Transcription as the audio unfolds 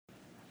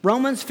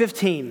Romans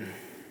 15.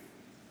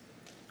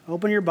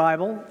 Open your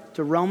Bible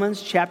to Romans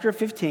chapter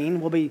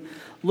 15. We'll be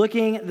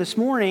looking this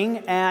morning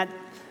at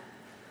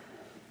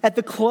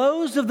the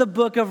close of the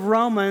book of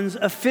Romans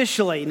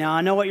officially. Now,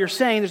 I know what you're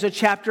saying. There's a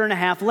chapter and a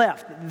half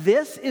left.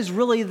 This is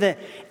really the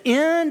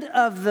end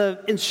of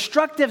the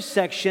instructive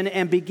section,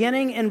 and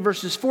beginning in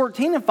verses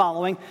 14 and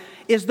following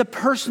is the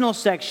personal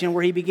section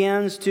where he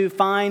begins to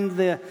find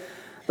the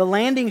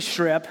landing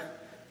strip,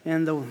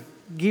 and the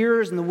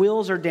gears and the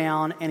wheels are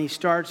down, and he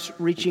starts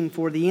reaching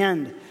for the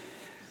end.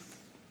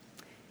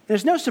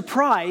 There's no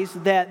surprise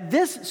that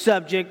this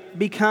subject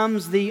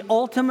becomes the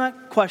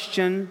ultimate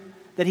question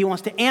that he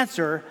wants to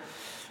answer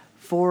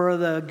for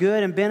the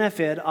good and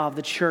benefit of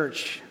the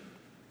church.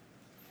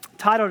 The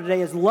title today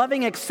is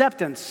Loving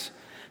Acceptance,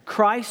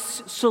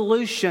 Christ's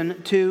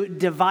Solution to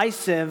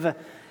Divisive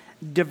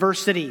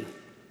Diversity.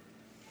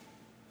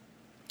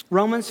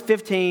 Romans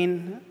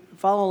 15,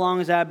 follow along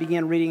as I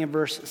begin reading in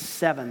verse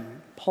 7.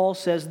 Paul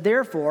says,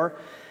 "Therefore,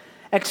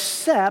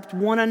 accept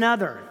one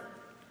another,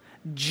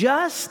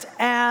 just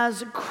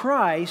as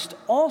Christ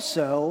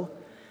also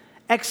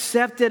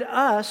accepted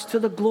us to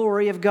the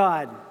glory of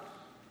God.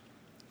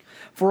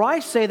 For I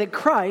say that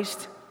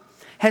Christ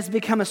has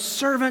become a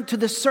servant to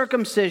the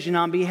circumcision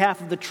on behalf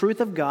of the truth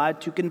of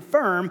God to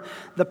confirm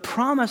the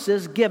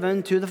promises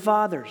given to the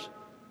fathers,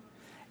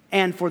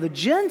 and for the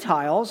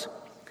Gentiles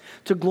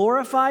to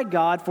glorify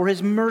God for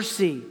his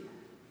mercy.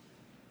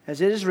 As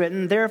it is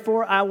written,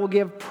 therefore I will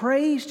give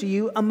praise to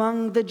you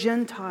among the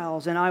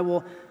Gentiles, and I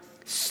will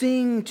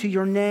sing to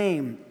your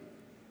name."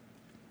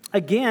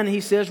 Again,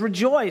 he says,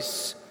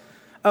 "Rejoice,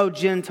 O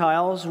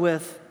Gentiles,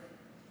 with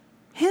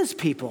his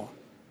people."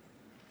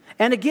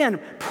 And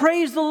again,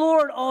 "Praise the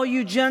Lord, all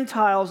you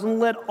Gentiles, and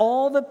let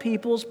all the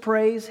peoples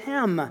praise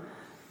him."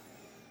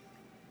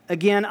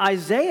 Again,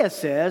 Isaiah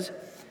says,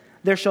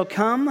 "There shall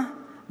come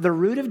the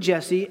root of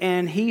Jesse,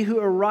 and he who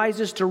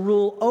arises to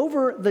rule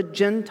over the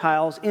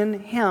Gentiles,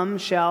 in him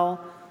shall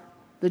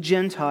the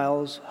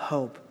Gentiles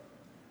hope."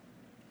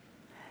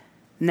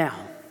 Now,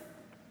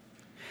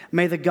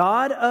 may the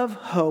God of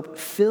hope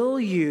fill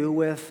you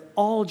with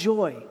all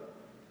joy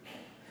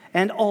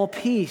and all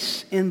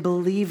peace in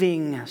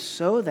believing,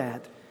 so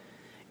that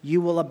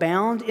you will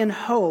abound in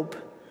hope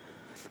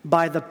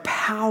by the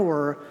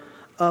power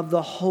of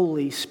the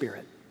Holy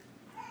Spirit.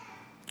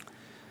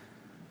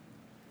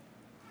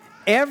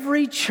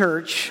 Every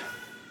church,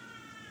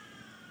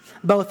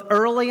 both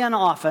early and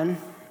often,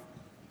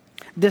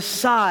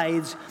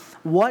 decides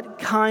what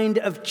kind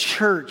of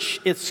church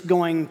it's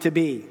going to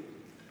be.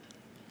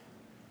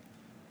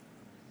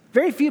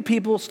 Very few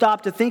people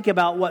stop to think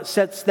about what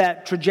sets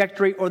that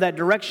trajectory or that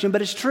direction,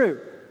 but it's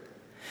true.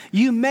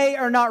 You may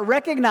or not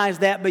recognize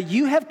that, but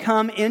you have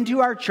come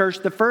into our church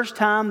the first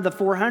time, the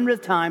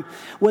 400th time,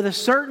 with a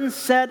certain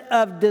set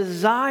of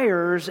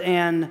desires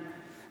and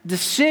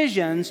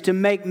decisions to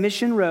make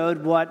Mission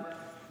Road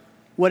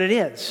what it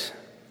is.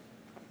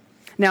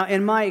 Now,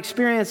 in my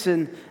experience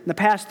in the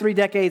past 3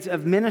 decades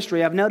of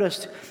ministry, I've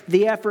noticed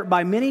the effort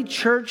by many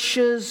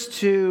churches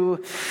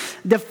to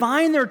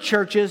define their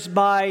churches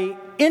by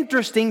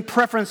interesting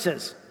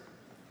preferences.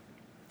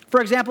 For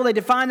example, they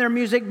define their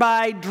music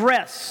by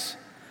dress.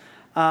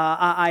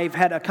 I've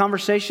had a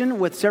conversation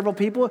with several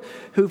people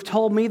who've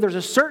told me there's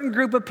a certain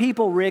group of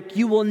people, Rick,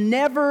 you will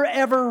never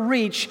ever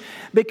reach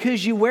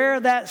because you wear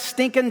that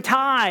stinking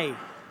tie.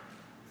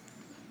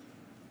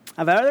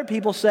 I've had other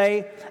people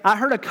say, I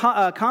heard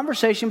a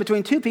conversation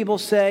between 2 people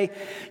say,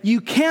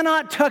 you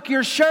cannot tuck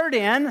your shirt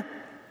in.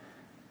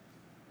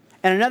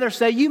 And another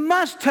say, you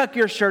must tuck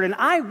your shirt in.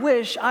 I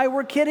wish I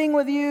were kidding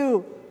with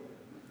you.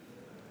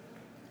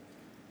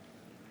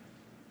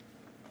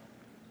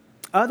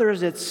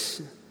 Others,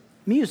 it's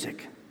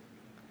music.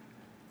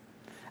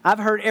 I've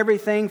heard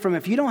everything from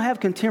if you don't have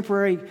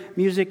contemporary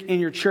music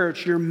in your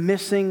church, you're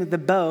missing the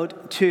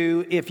boat,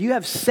 to if you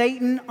have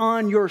Satan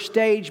on your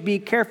stage, be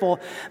careful,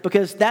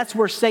 because that's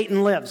where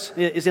Satan lives,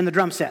 is in the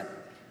drum set.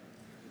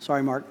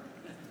 Sorry, Mark.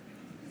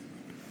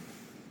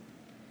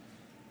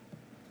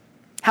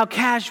 How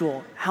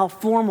casual, how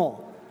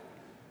formal.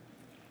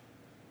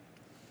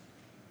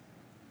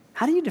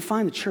 How do you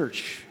define the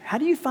church? How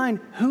do you find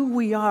who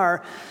we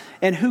are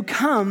and who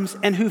comes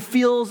and who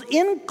feels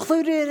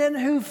included and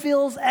who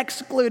feels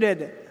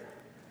excluded?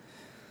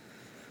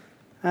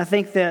 I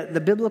think that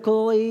the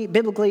biblically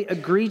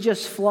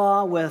egregious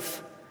flaw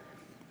with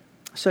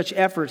such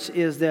efforts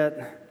is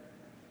that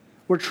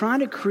we're trying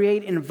to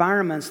create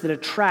environments that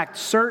attract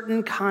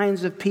certain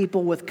kinds of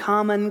people with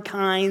common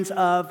kinds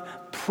of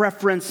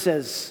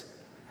preferences.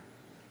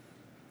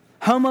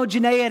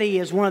 Homogeneity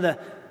is one of the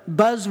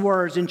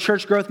buzzwords in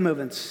church growth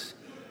movements.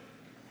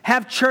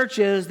 Have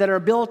churches that are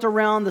built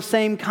around the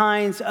same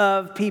kinds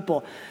of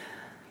people.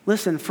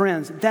 Listen,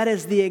 friends, that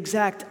is the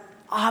exact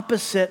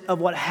opposite of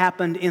what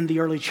happened in the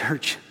early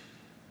church.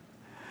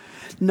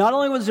 Not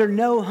only was there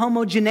no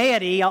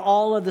homogeneity,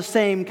 all of the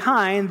same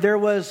kind, there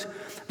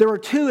were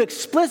 2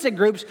 explicit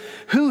groups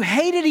who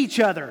hated each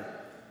other,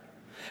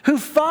 who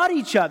fought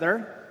each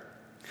other,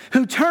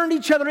 who turned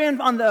each other in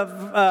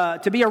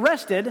to be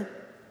arrested,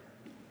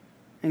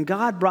 And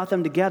God brought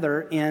them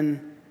together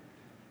in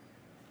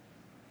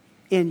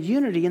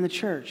unity in the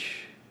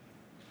church.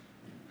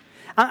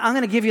 I'm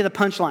going to give you the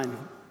punchline.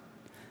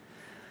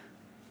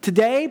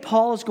 Today,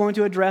 Paul is going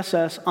to address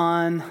us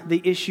on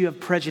the issue of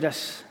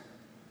prejudice.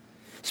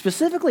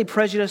 Specifically,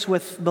 prejudice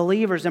with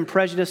believers and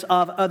prejudice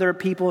of other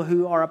people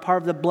who are a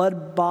part of the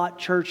blood-bought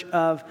church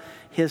of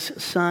his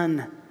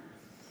Son.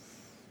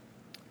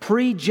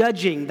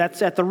 Prejudging,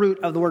 that's at the root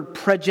of the word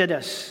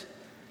prejudice.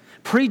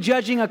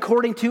 Prejudging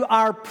according to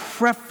our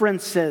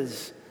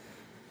preferences.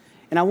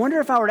 And I wonder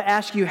if I were to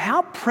ask you,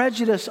 how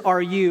prejudiced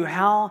are you?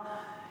 How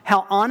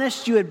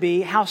honest you would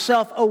be, how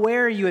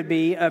self-aware you would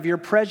be of your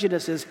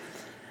prejudices.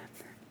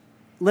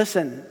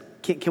 Listen,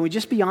 can we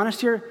just be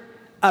honest here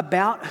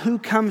about who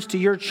comes to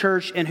your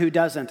church and who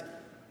doesn't?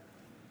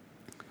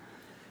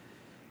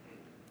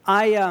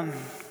 I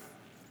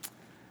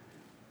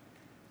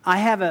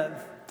have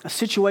a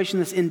situation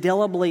that's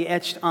indelibly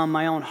etched on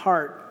my own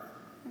heart.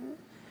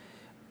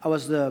 I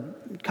was the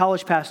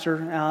college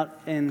pastor out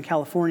in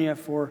California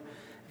for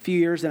a few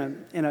years,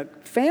 and a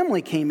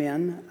family came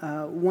in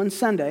one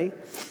Sunday.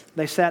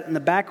 They sat in the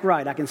back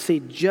right. I can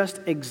see just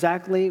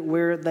exactly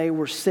where they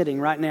were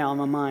sitting right now in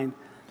my mind.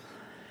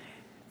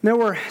 There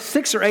were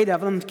 6 or 8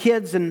 of them,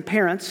 kids and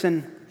parents,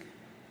 and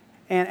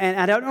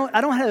I don't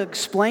know how to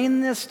explain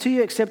this to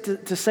you except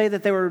to say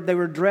that they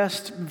were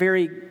dressed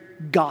very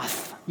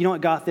goth. You know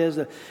what goth is?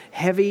 A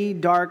heavy,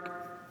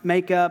 dark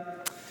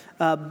makeup,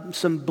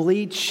 some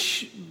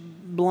bleach,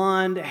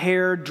 blonde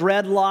hair,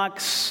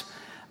 dreadlocks,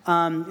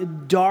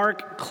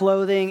 dark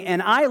clothing.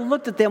 And I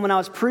looked at them when I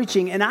was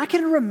preaching, and I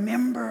can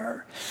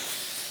remember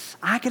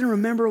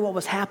what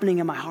was happening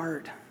in my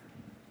heart.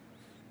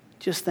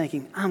 Just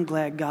thinking, I'm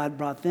glad God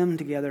brought them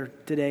together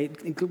today,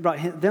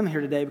 brought them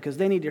here today because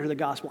they need to hear the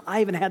gospel.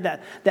 I even had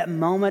that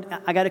moment.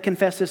 I got to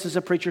confess this as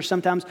a preacher.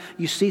 Sometimes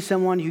you see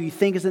someone who you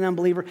think is an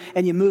unbeliever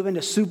and you move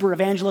into super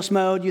evangelist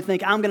mode. You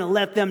think, I'm going to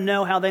let them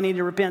know how they need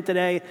to repent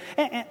today.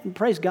 And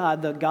praise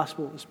God, the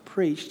gospel was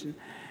preached. And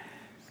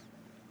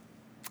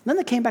then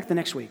they came back the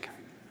next week.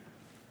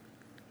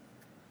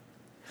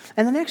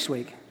 And the next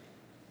week.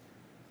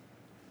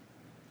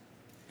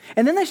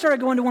 And then they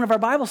started going to one of our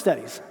Bible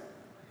studies.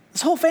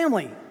 This whole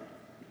family.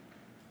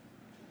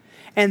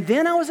 And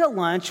then I was at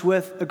lunch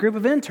with a group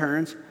of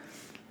interns,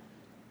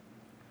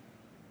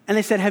 and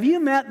they said, have you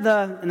met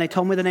and they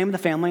told me the name of the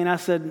family, and I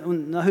said,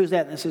 no, who's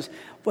that? And they says,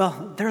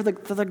 well, they're the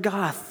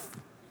goth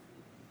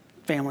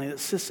family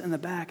that sits in the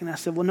back. And I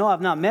said, well, no,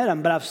 I've not met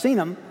them, but I've seen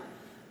them.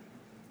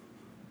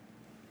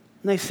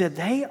 And they said,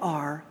 they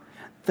are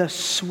the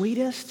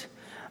sweetest,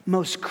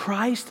 most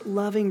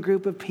Christ-loving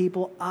group of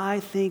people I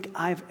think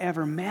I've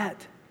ever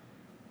met.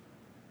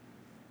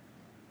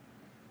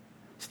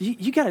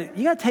 You got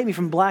to take me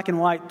from black and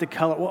white to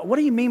color. What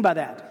do you mean by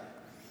that?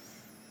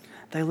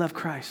 They love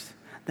Christ.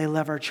 They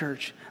love our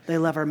church. They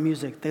love our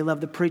music. They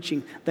love the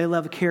preaching. They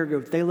love the care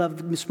group. They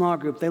love the small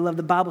group. They love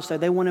the Bible study.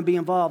 They want to be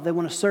involved. They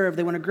want to serve.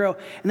 They want to grow.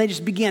 And they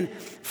just begin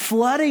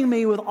flooding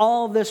me with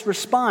all this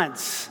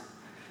response.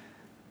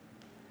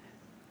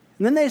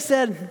 And then they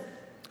said,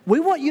 we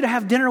want you to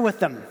have dinner with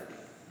them.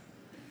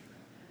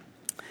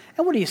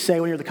 And what do you say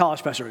when you're the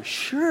college pastor?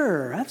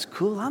 Sure, that's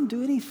cool. I'll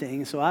do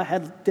anything. So I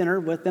had dinner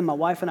with them. My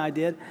wife and I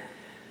did.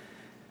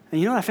 And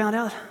you know what I found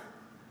out?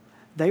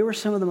 They were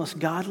some of the most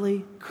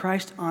godly,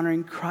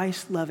 Christ-honoring,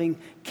 Christ-loving,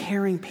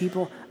 caring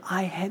people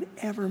I had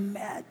ever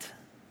met.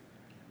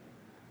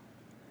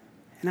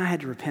 And I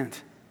had to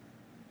repent.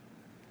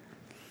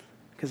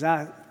 Because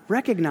I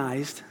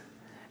recognized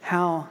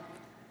how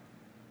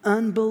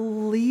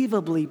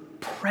unbelievably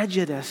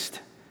prejudiced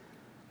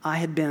I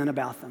had been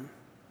about them.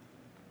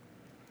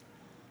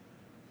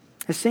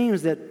 It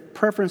seems that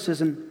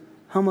preferences and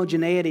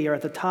homogeneity are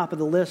at the top of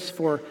the list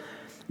for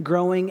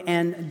growing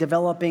and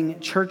developing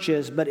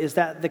churches, but is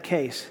that the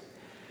case?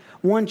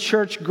 One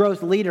church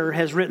growth leader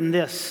has written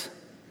this.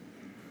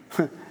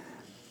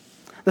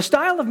 The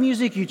style of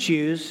music you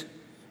choose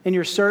in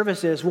your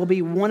services will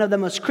be one of the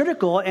most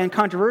critical and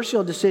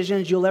controversial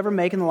decisions you'll ever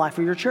make in the life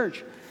of your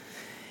church.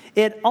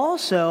 It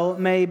also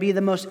may be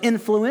the most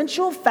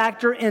influential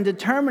factor in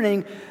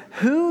determining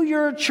who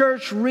your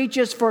church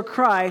reaches for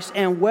Christ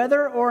and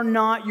whether or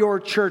not your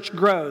church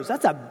grows.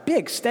 That's a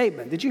big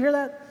statement. Did you hear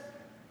that?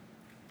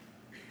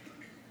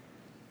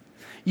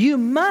 You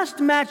must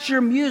match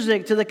your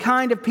music to the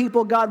kind of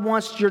people God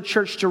wants your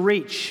church to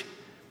reach.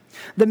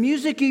 The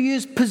music you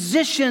use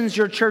positions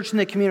your church in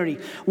the community.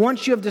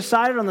 Once you have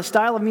decided on the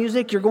style of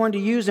music you're going to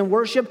use in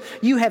worship,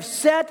 you have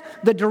set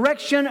the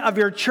direction of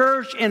your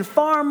church in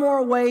far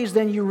more ways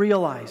than you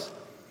realize.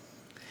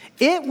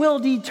 It will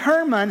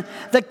determine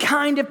the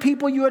kind of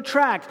people you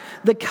attract,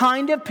 the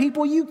kind of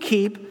people you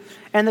keep,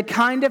 and the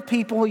kind of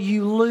people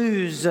you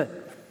lose.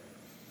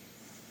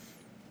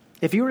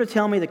 If you were to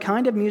tell me the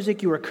kind of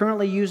music you are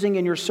currently using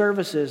in your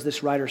services,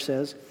 this writer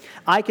says,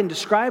 I can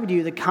describe to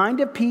you the kind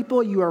of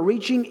people you are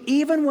reaching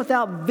even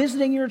without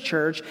visiting your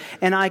church,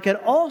 and I could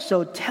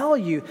also tell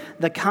you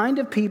the kind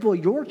of people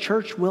your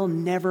church will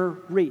never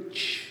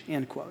reach,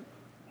 end quote.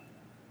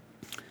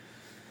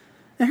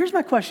 Now here's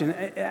my question.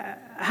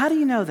 How do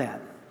you know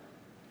that?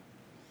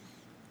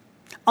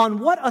 On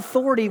what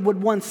authority would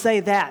one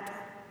say that?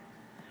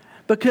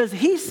 Because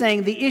he's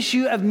saying the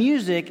issue of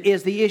music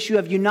is the issue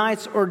of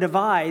unites or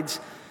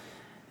divides.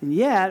 And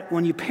yet,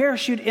 when you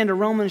parachute into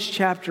Romans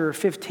chapter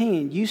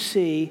 15, you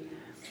see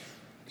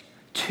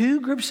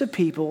two groups of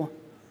people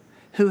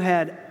who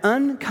had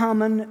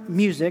uncommon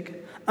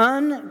music,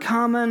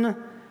 uncommon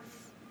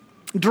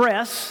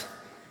dress,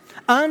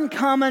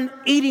 uncommon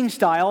eating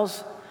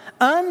styles,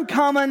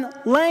 uncommon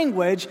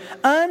language,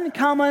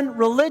 uncommon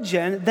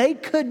religion. They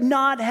could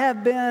not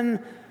have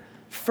been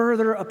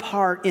further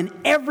apart in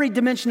every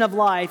dimension of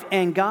life.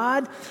 And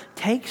God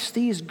takes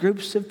these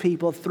groups of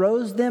people,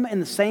 throws them in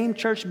the same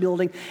church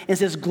building, and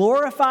says,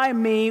 glorify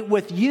me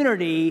with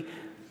unity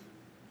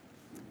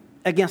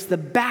against the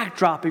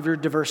backdrop of your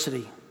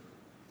diversity.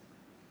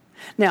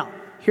 Now,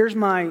 here's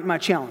my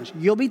challenge.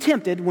 You'll be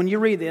tempted when you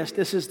read this.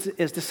 This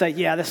is to say,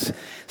 yeah, this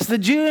is the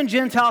Jew and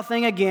Gentile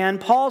thing again.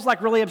 Paul's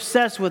like really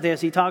obsessed with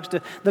this. He talks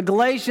to the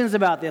Galatians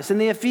about this and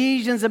the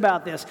Ephesians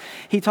about this.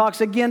 He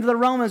talks again to the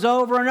Romans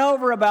over and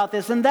over about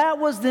this. And that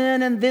was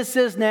then and this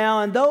is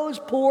now. And those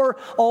poor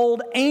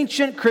old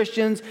ancient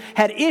Christians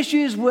had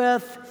issues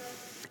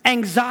with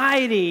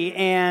anxiety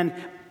and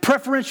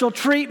preferential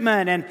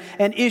treatment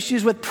and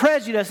issues with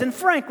prejudice. And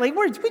frankly,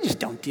 we just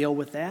don't deal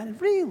with that.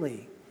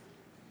 Really.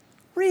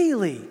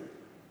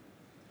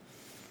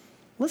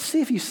 Let's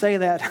see if you say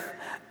that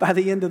by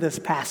the end of this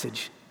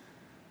passage.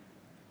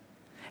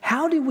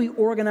 How do we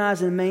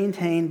organize and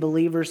maintain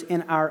believers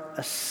in our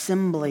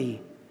assembly,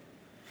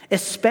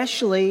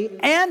 especially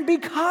and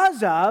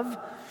because of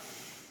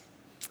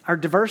our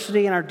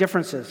diversity and our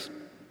differences?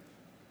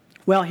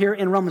 Well, here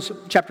in Romans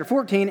chapter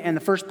 14 and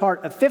the first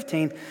part of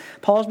 15,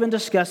 Paul's been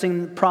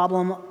discussing the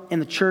problem in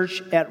the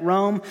church at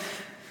Rome.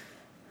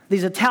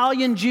 These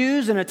Italian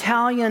Jews and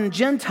Italian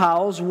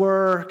Gentiles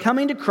were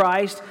coming to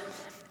Christ,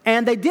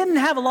 and they didn't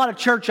have a lot of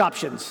church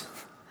options.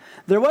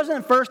 There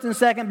wasn't First and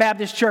Second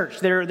Baptist Church.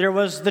 There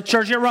was the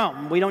church at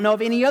Rome. We don't know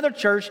of any other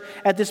church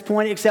at this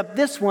point except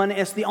this one.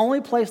 It's the only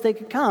place they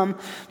could come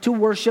to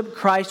worship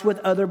Christ with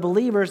other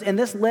believers. And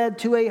this led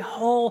to a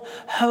whole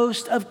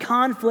host of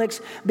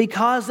conflicts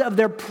because of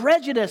their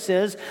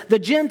prejudices, the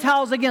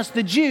Gentiles against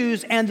the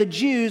Jews and the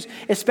Jews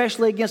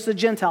especially against the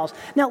Gentiles.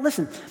 Now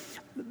listen,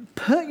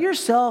 put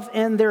yourself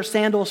in their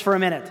sandals for a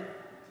minute.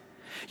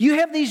 You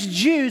have these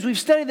Jews, we've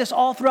studied this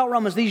all throughout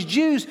Romans, these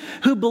Jews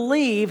who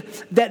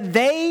believe that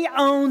they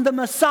own the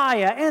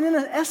Messiah. And in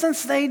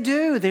essence, they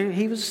do.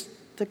 He was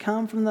to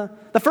come from the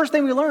first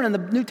thing we learn in the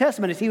New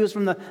Testament is he was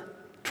from the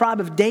tribe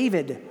of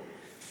David.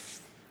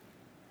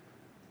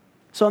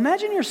 So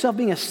imagine yourself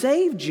being a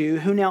saved Jew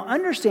who now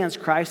understands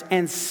Christ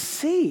and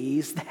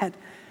sees that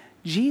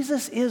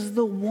Jesus is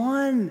the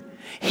one.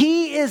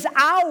 He is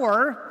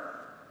our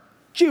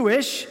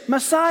Jewish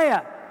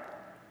Messiah.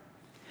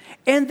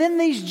 And then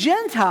these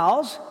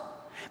Gentiles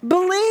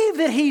believe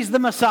that he's the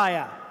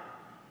Messiah,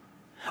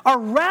 are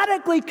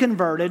radically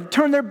converted,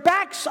 turn their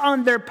backs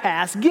on their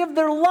past, give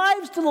their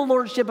lives to the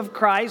Lordship of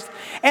Christ,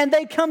 and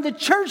they come to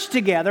church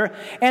together,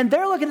 and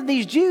they're looking at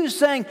these Jews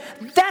saying,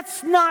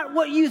 that's not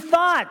what you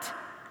thought.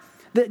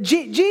 That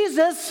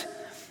Jesus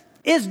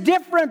is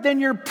different than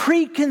your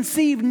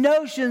preconceived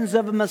notions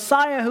of a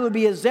Messiah who would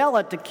be a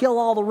zealot to kill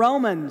all the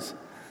Romans.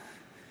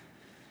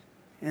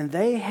 And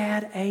they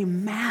had a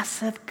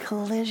massive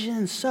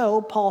collision. So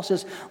Paul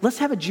says, let's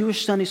have a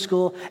Jewish Sunday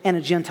school and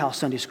a Gentile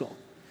Sunday school.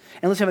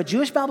 And let's have a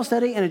Jewish Bible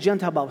study and a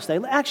Gentile Bible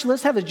study. Actually,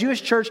 let's have a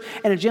Jewish church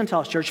and a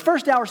Gentile church.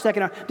 First hour,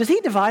 second hour. Does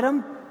he divide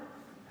them?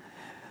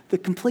 The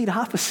complete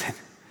opposite.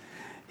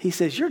 He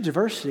says, your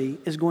diversity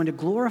is going to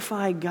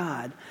glorify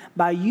God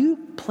by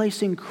you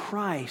placing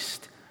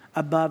Christ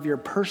above your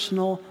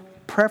personal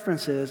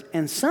preferences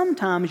and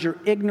sometimes your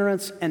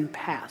ignorance and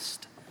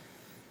past.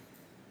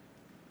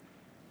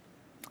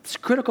 It's a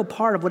critical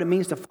part of what it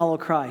means to follow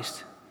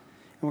Christ.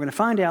 And we're going to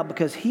find out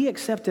because he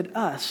accepted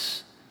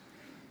us,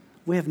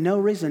 we have no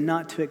reason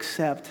not to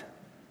accept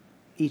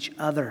each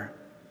other.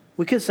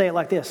 We could say it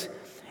like this.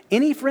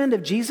 Any friend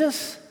of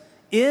Jesus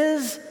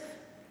is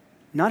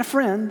not a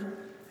friend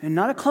and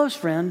not a close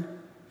friend,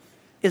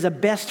 is a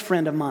best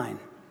friend of mine.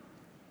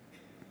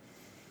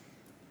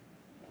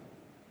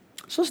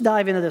 So let's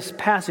dive into this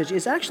passage.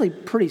 It's actually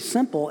pretty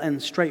simple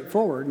and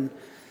straightforward. And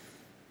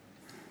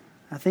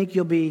I think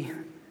you'll be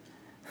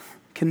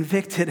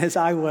convicted as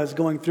I was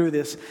going through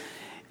this.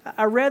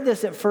 I read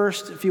this at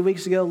first a few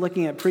weeks ago,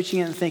 looking at preaching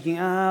it and thinking,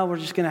 we're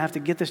just going to have to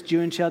get this Jew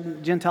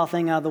and Gentile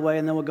thing out of the way,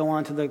 and then we'll go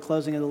on to the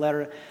closing of the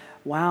letter.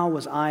 Wow,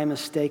 was I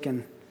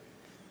mistaken.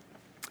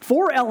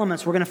 4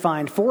 elements we're going to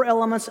find. 4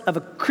 elements of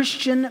a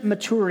Christian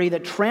maturity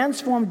that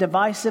transform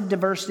divisive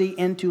diversity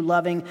into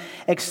loving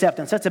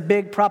acceptance. That's a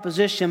big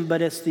proposition,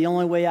 but it's the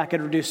only way I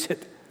could reduce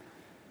it.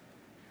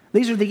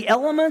 These are the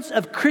elements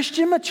of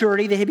Christian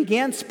maturity that he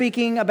began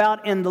speaking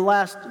about in the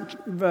last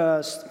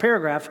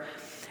paragraph.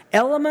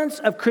 Elements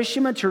of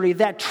Christian maturity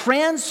that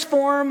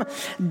transform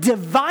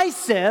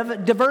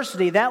divisive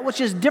diversity, that which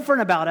is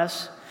different about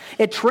us.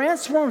 It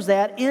transforms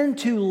that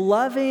into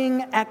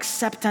loving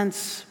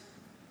acceptance.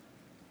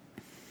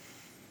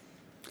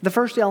 The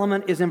first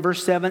element is in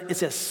verse 7.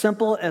 It's as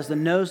simple as the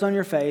nose on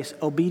your face,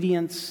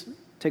 obedience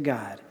to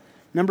God.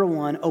 Number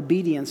one,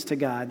 obedience to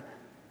God.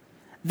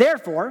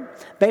 Therefore,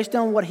 based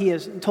on what he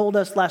has told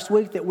us last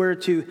week, that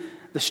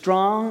the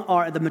strong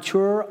or the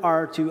mature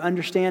are to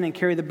understand and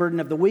carry the burden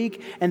of the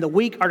weak, and the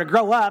weak are to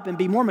grow up and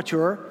be more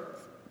mature.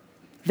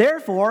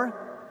 Therefore,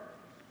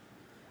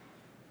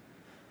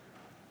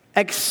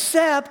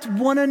 accept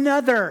one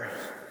another.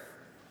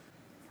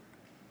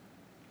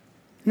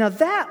 Now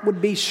that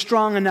would be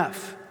strong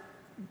enough.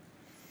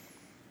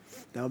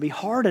 That would be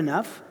hard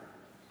enough.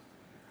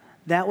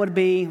 That would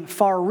be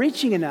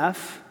far-reaching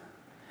enough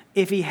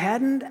if he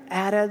hadn't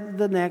added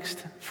the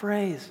next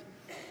phrase.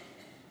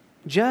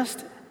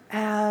 Just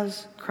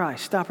as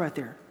Christ. Stop right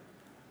there.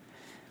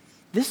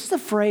 This is a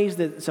phrase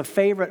that's a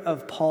favorite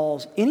of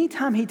Paul's.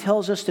 Anytime he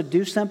tells us to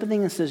do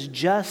something and says,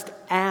 just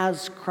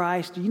as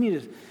Christ, you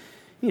need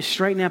to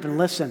straighten up and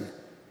listen.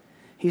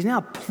 He's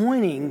now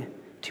pointing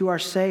to our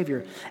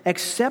Savior.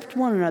 Accept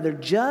one another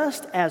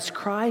just as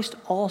Christ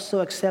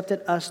also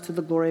accepted us to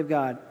the glory of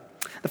God.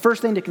 The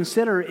first thing to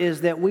consider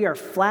is that we are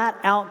flat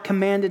out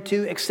commanded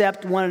to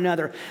accept one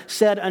another.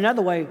 Said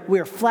another way, we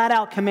are flat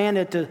out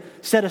commanded to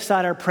set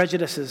aside our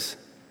prejudices.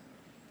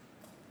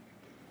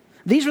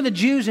 These were the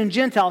Jews and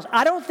Gentiles.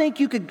 I don't think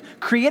you could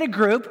create a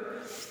group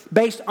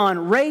based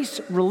on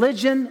race,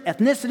 religion,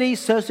 ethnicity,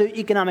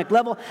 socioeconomic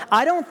level.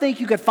 I don't think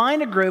you could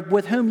find a group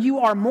with whom you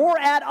are more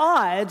at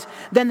odds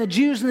than the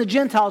Jews and the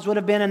Gentiles would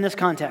have been in this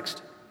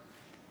context.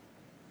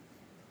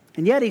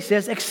 And yet he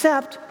says,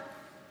 accept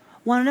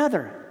one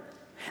another.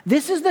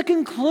 This is the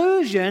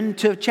conclusion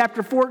to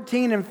chapter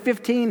 14 and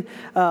 15,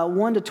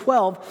 1 to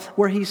 12,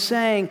 where he's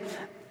saying,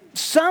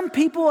 some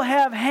people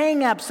have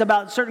hang-ups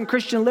about certain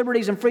Christian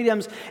liberties and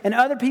freedoms, and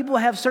other people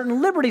have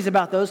certain liberties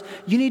about those.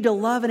 You need to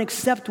love and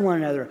accept one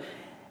another.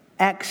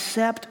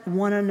 Accept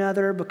one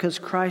another because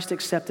Christ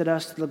accepted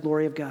us to the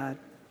glory of God.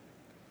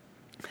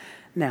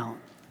 Now,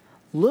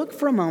 look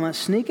for a moment,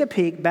 sneak a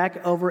peek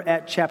back over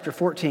at chapter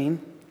 14.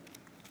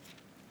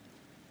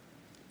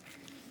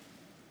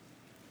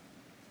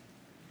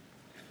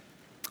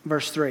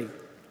 Verse 3.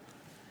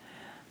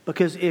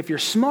 Because if you're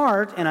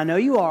smart, and I know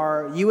you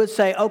are, you would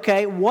say,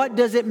 okay, what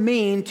does it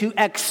mean to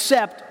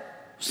accept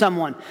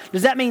someone?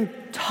 Does that mean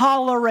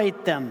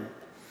tolerate them?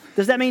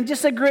 Does that mean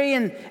disagree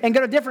and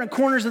go to different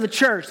corners of the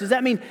church? Does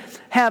that mean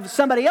have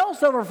somebody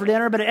else over for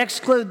dinner but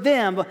exclude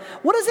them?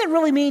 What does it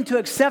really mean to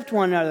accept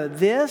one another?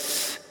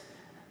 This,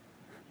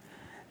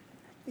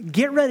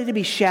 get ready to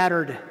be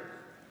shattered.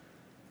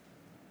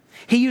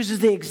 He uses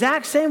the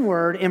exact same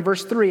word in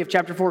verse 3 of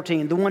chapter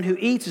 14. The one who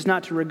eats is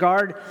not to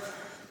regard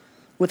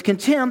with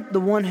contempt the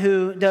one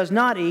who does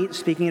not eat,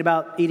 speaking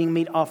about eating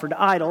meat offered to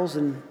idols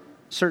and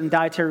certain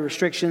dietary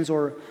restrictions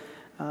or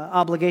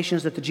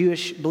obligations that the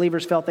Jewish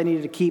believers felt they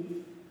needed to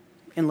keep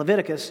in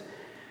Leviticus.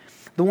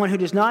 The one who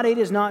does not eat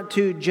is not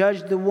to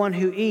judge the one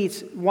who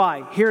eats.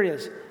 Why? Here it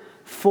is.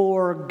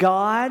 For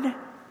God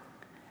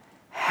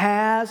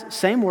has,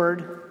 same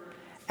word,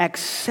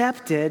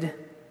 accepted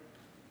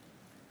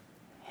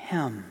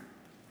him.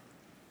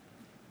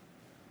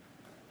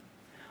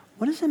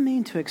 What does it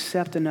mean to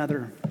accept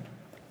another?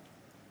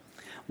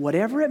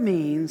 Whatever it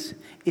means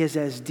is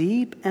as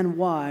deep and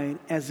wide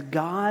as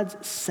God's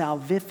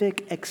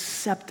salvific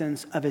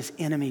acceptance of his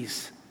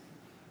enemies.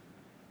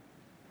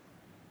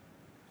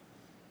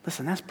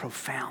 Listen, that's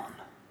profound.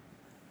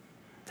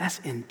 That's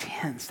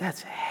intense.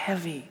 That's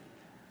heavy.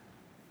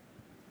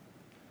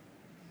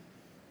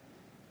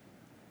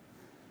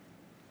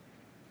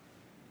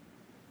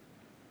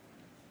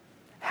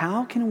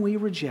 How can we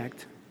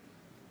reject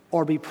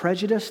or be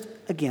prejudiced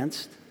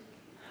against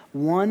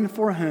one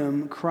for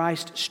whom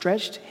Christ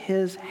stretched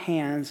his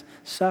hands,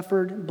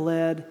 suffered,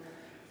 bled,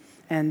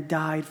 and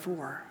died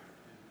for?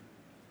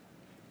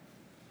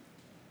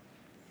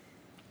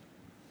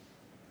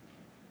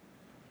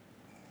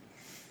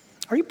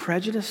 Are you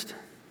prejudiced?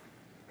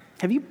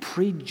 Have you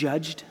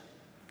prejudged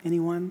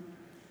anyone?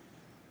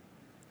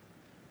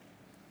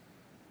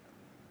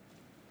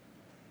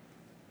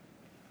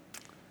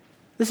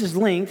 This is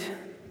linked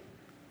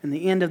in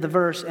the end of the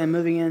verse and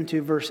moving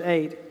into verse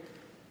 8.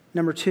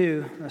 Number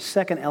 2, the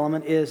second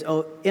element is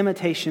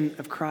imitation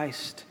of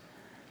Christ.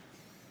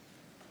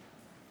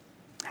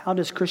 How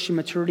does Christian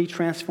maturity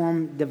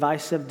transform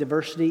divisive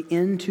diversity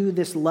into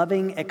this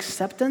loving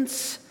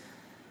acceptance?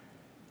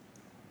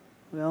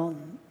 Well,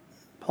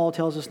 Paul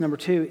tells us, number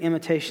 2,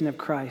 imitation of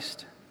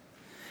Christ.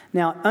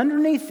 Now,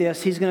 underneath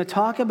this, he's going to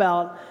talk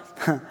about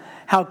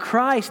how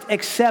Christ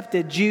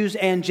accepted Jews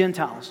and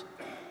Gentiles.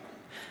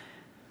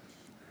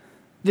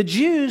 The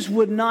Jews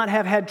would not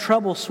have had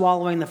trouble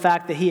swallowing the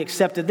fact that he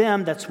accepted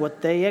them. That's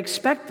what they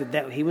expected,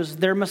 that he was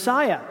their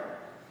Messiah.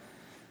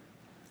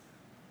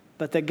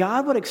 But that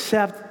God would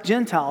accept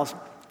Gentiles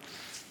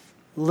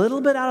a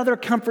little bit out of their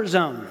comfort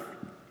zone.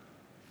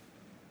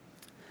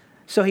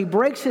 So he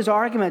breaks his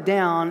argument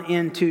down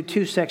into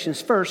 2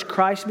 sections. First,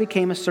 Christ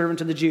became a servant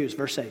to the Jews,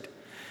 verse 8.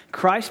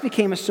 Christ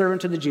became a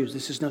servant to the Jews.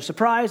 This is no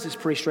surprise. It's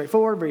pretty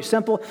straightforward, very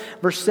simple.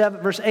 Verse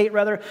 8,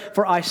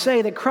 for I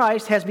say that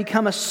Christ has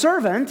become a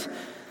servant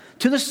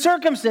To the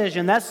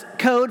circumcision, that's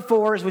code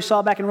for, as we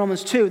saw back in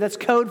Romans 2, that's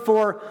code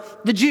for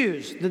the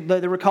Jews.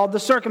 They were called the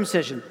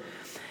circumcision.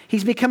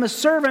 He's become a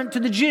servant to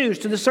the Jews,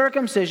 to the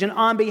circumcision,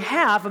 on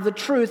behalf of the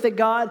truth of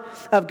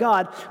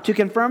God, to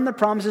confirm the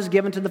promises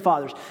given to the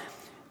fathers.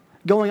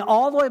 Going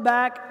all the way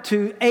back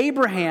to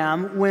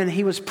Abraham, when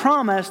he was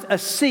promised a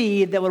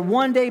seed that would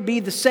one day be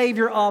the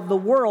Savior of the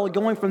world,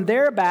 going from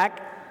there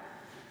back,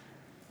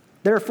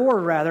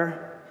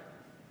 therefore,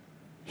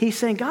 he's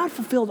saying God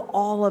fulfilled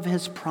all of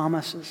his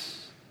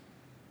promises.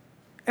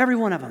 Every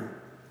one of them.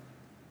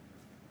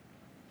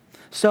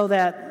 So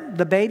that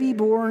the baby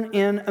born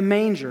in a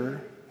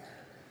manger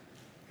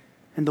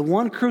and the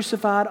one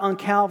crucified on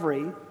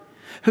Calvary,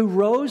 who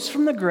rose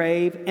from the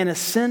grave and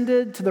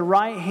ascended to the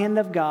right hand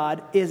of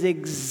God, is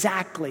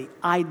exactly,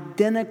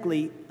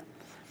 identically,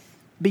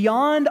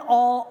 beyond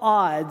all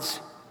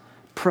odds,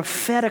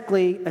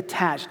 prophetically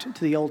attached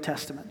to the Old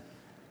Testament.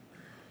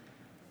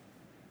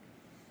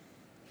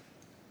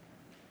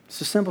 It's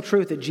a simple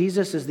truth that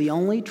Jesus is the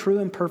only true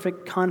and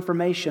perfect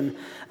confirmation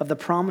of the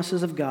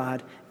promises of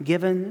God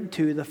given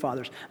to the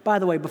fathers. By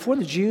the way, before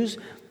the Jews,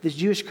 the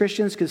Jewish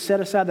Christians could set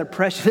aside their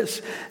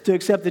prejudice to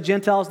accept the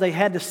Gentiles, they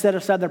had to set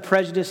aside their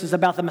prejudices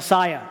about the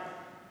Messiah.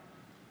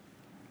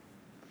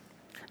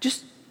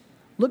 Just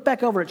look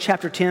back over at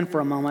chapter 10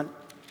 for a moment.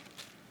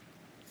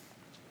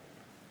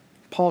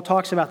 Paul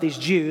talks about these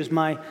Jews.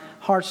 My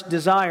heart's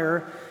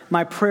desire,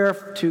 my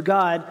prayer to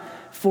God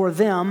for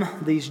them,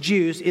 these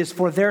Jews, is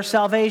for their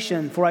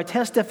salvation. For I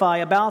testify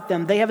about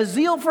them. They have a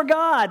zeal for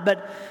God,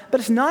 but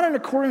it's not in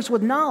accordance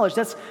with knowledge.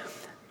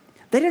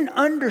 They didn't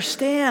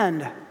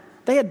understand.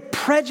 They had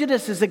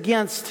prejudices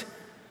against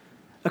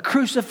a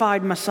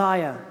crucified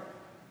Messiah.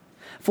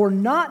 For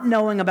not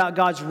knowing about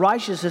God's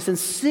righteousness and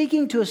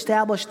seeking to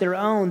establish their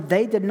own,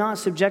 they did not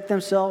subject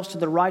themselves to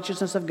the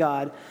righteousness of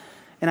God.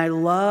 And I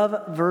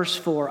love verse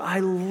 4. I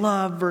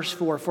love verse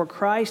 4. For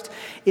Christ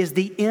is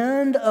the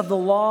end of the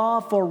law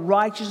for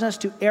righteousness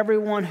to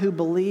everyone who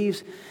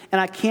believes.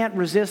 And I can't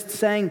resist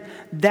saying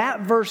that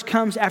verse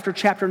comes after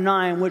chapter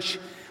 9, which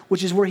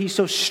is where he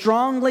so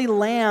strongly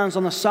lands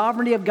on the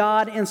sovereignty of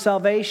God in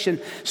salvation.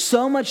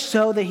 So much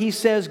so that he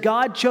says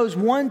God chose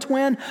one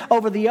twin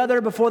over the other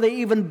before they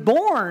even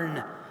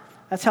born.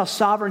 That's how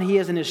sovereign he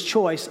is in his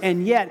choice.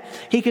 And yet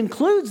he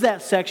concludes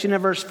that section in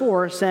verse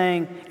 4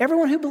 saying,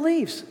 everyone who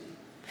believes.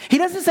 He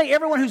doesn't say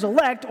everyone who's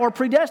elect or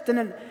predestined.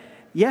 And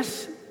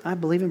yes, I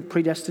believe in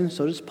predestined.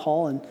 So does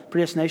Paul. And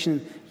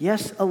predestination.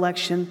 Yes,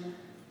 election.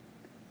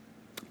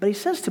 But he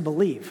says to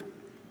believe.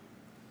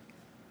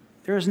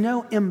 There is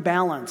no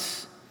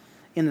imbalance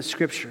in the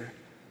Scripture.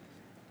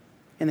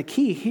 And the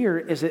key here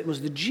is it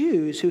was the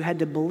Jews who had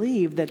to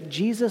believe that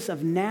Jesus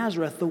of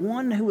Nazareth, the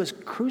one who was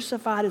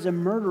crucified as a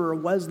murderer,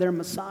 was their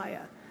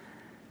Messiah.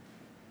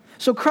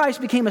 So Christ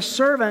became a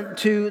servant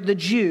to the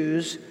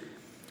Jews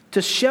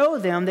to show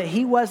them that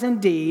he was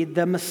indeed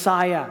the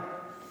Messiah.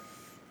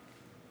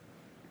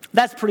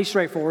 That's pretty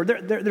straightforward.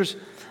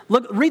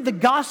 Read the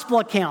gospel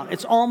account.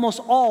 It's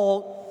almost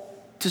all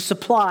to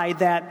supply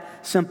that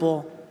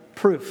simple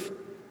proof.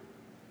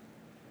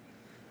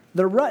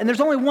 And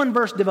there's only one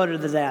verse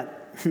devoted to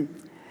that.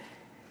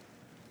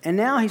 And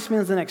now he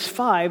spends the next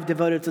 5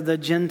 devoted to the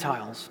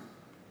Gentiles.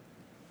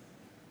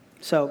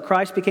 So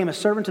Christ became a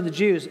servant to the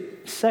Jews.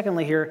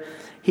 Secondly here,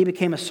 he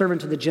became a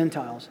servant to the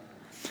Gentiles.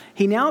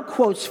 He now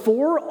quotes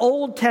 4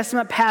 Old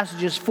Testament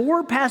passages,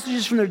 4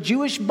 passages from the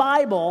Jewish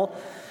Bible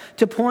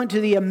to point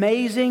to the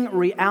amazing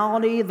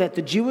reality that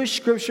the Jewish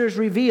Scriptures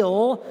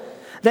reveal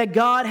that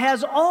God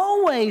has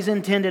always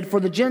intended for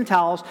the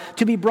Gentiles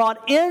to be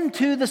brought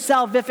into the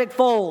salvific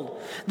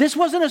fold. This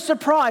wasn't a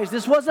surprise.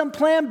 This wasn't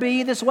plan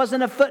B. This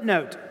wasn't a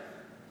footnote.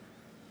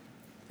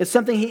 It's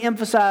something he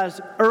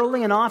emphasized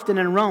early and often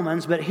in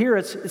Romans, but here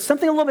it's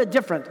something a little bit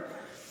different.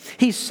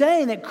 He's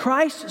saying that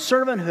Christ's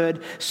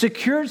servanthood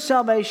secured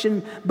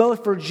salvation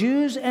both for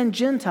Jews and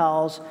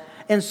Gentiles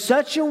in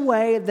such a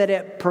way that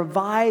it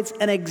provides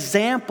an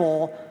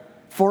example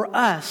for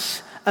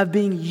us of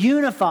being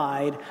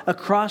unified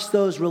across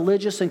those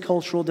religious and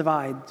cultural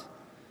divides.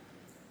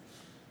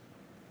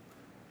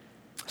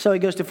 So he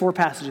goes to 4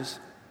 passages.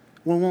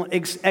 We won't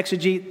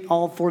exegete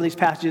all 4 of these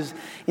passages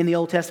in the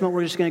Old Testament.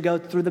 We're just going to go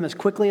through them as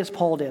quickly as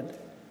Paul did.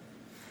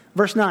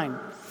 Verse 9.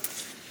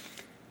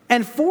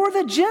 And for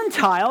the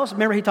Gentiles,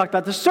 remember he talked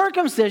about the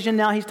circumcision,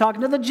 now he's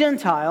talking to the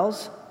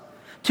Gentiles,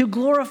 to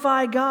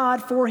glorify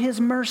God for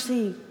his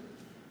mercy.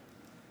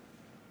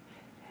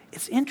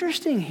 It's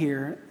interesting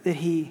here that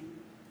he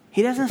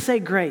doesn't say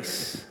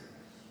grace.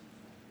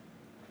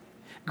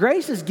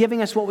 Grace is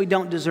giving us what we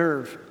don't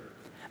deserve.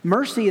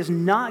 Mercy is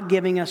not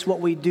giving us what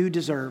we do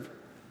deserve.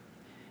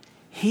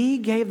 He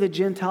gave the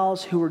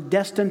Gentiles who were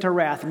destined to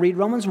wrath. Read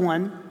Romans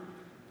 1.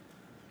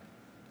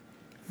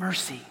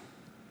 Mercy.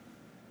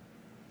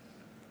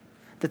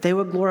 That they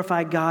would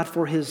glorify God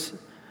for his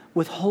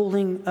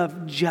withholding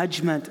of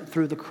judgment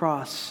through the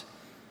cross.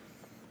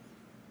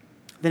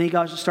 Then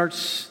he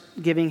starts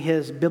giving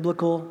his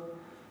biblical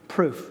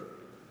proof.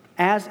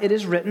 As it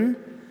is written,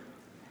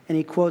 and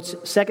he quotes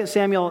 2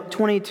 Samuel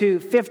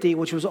 22:50,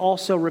 which was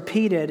also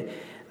repeated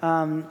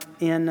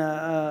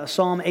in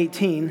Psalm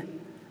 18.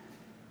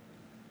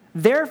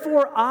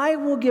 Therefore, I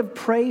will give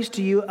praise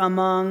to you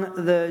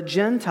among the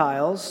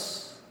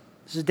Gentiles.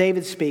 This is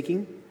David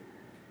speaking.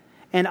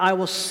 And I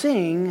will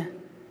sing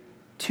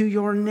to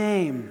your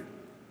name.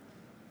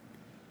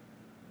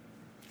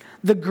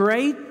 The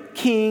great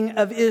king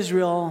of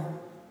Israel,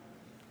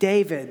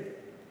 David,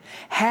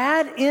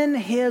 had in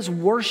his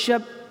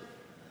worship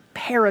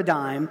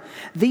paradigm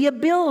the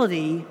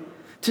ability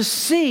to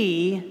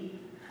see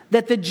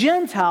that the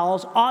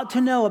Gentiles ought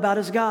to know about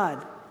his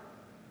God.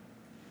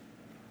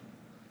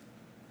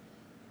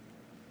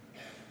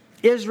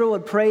 Israel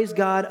would praise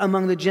God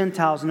among the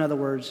Gentiles, in other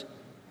words,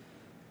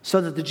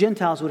 so that the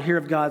Gentiles would hear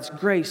of God's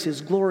grace,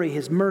 His glory,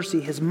 His mercy,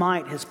 His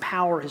might, His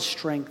power, His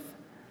strength.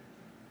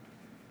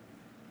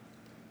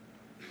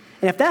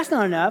 And if that's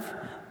not enough,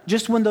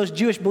 just when those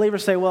Jewish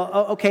believers say, well,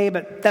 okay,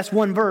 but that's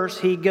one verse,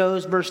 he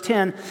goes, verse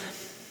 10.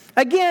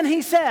 Again,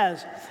 he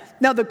says,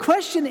 now the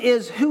question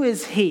is, who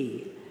is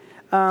he?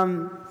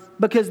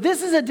 Because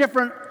this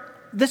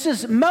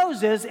is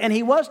Moses, and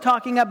he was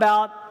talking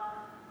about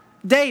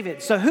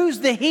David. So who's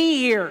the he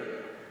here?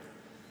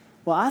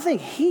 Well, I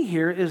think he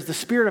here is the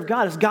Spirit of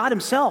God, is God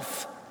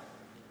himself.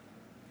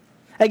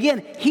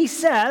 Again, he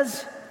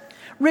says,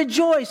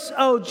 rejoice,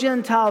 O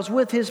Gentiles,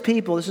 with his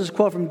people. This is a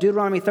quote from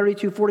Deuteronomy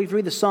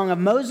 32:43, the Song of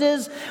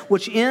Moses,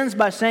 which ends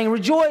by saying,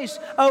 rejoice,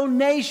 O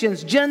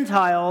nations,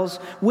 Gentiles,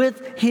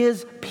 with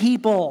his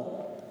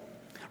people.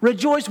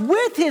 Rejoice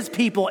with his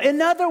people.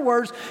 In other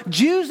words,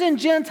 Jews and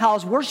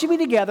Gentiles worshiping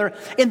together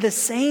in the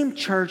same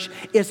church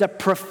is a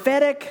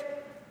prophetic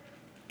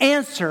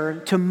answer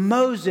to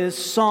Moses'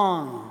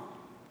 song.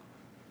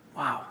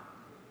 Wow.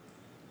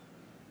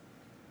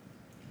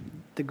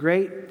 The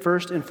great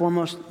first and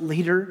foremost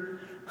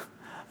leader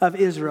of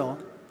Israel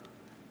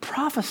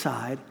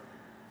prophesied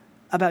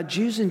about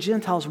Jews and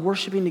Gentiles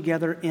worshiping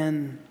together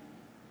in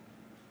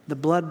the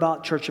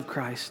blood-bought church of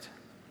Christ.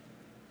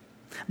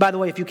 By the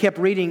way, if you kept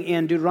reading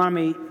in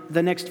Deuteronomy,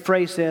 the next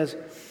phrase says,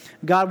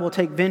 God will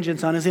take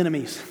vengeance on his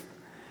enemies.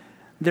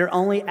 Their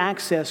only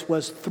access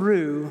was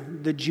through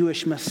the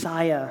Jewish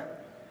Messiah.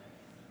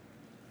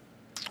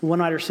 One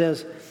writer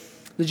says,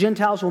 the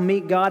Gentiles will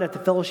meet God at the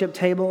fellowship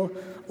table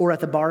or at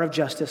the bar of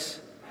justice.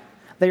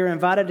 They are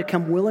invited to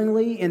come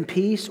willingly in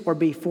peace or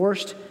be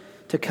forced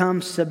to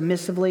come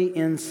submissively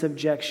in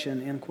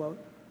subjection, end quote.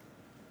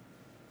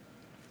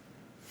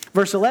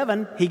 Verse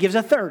 11, he gives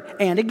a third.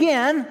 And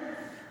again,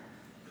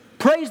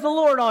 praise the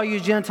Lord, all you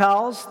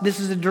Gentiles. This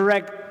is a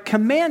direct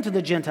command to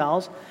the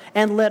Gentiles.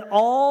 And let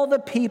all the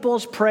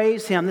peoples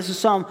praise him. This is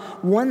Psalm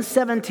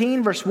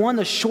 117, verse 1,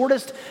 the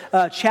shortest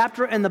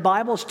chapter in the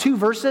Bible. It's 2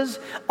 verses,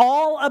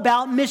 all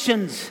about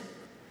missions.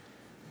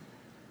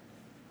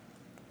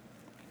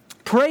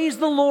 Praise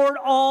the Lord,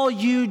 all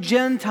you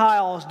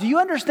Gentiles. Do you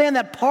understand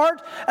that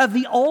part of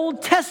the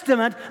Old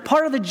Testament,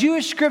 part of the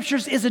Jewish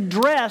scriptures is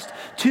addressed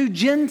to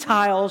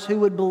Gentiles who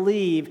would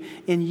believe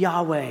in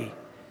Yahweh,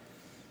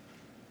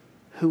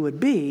 who would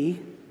be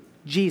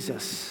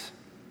Jesus?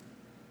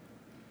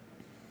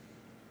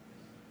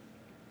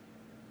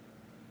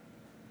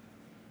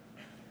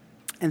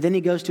 And then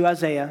he goes to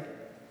Isaiah,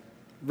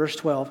 verse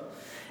 12.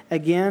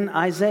 Again,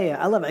 Isaiah.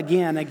 I love it.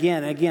 Again.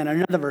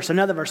 Another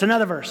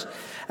verse.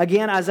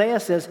 Again,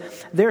 Isaiah says,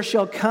 there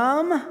shall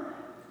come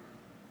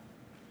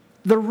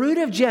the root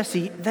of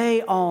Jesse.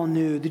 They all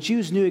knew. The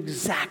Jews knew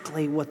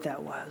exactly what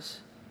that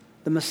was.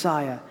 The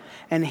Messiah.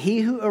 And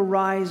he who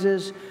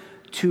arises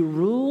to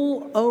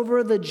rule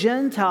over the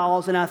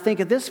Gentiles. And I think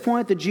at this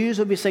point the Jews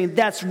would be saying,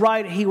 that's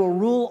right, he will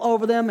rule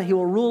over them. He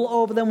will rule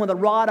over them with a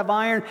rod of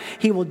iron.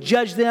 He will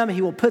judge them.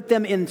 He will put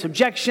them in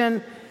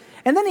subjection.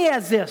 And then he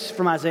adds this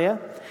from Isaiah.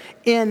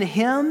 In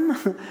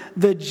him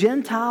the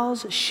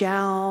Gentiles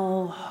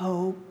shall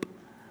hope.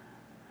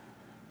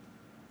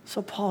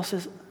 So Paul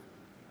says,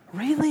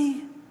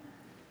 really?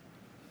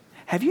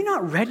 Have you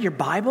not read your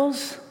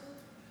Bibles?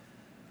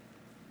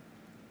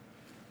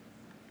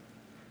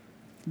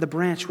 The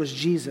branch was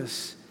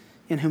Jesus,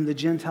 in whom the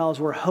Gentiles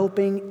were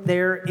hoping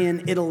there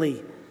in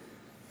Italy.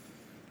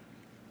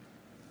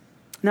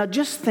 Now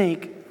just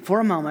think for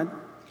a moment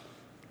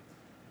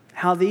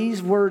how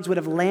these words would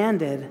have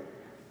landed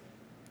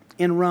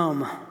in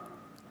Rome.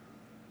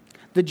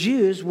 The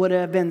Jews would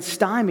have been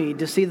stymied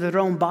to see that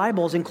their own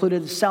Bibles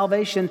included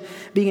salvation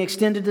being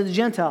extended to the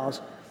Gentiles.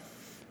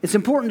 It's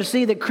important to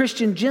see that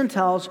Christian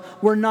Gentiles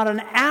were not an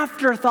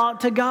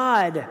afterthought to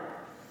God.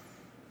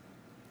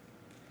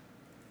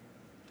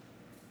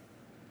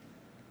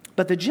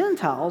 But the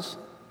Gentiles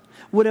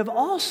would have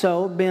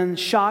also been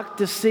shocked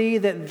to see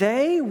that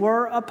they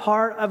were a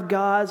part of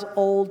God's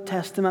Old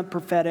Testament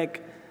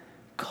prophetic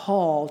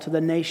call to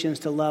the nations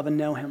to love and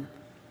know him.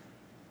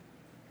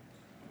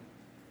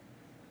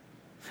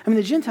 I mean,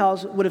 the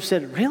Gentiles would have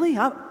said, really?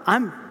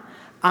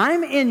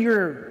 I'm in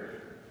your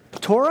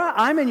Torah?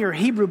 I'm in your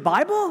Hebrew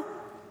Bible?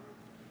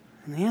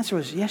 And the answer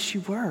was, yes,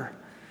 you were.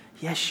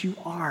 Yes, you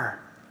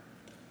are.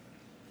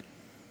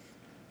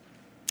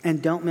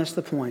 And don't miss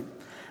the point.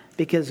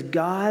 Because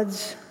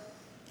God's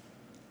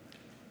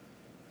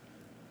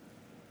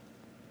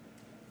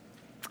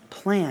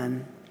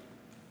plan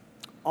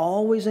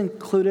always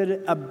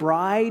included a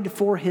bride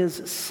for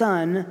his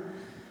son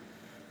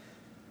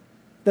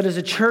that is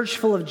a church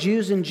full of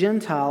Jews and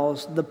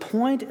Gentiles, the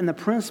point and the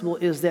principle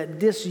is that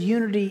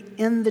disunity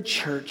in the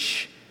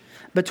church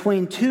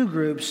between two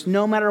groups,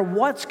 no matter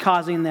what's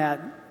causing that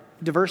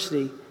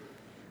diversity,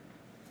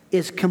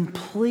 is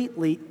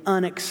completely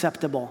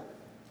unacceptable.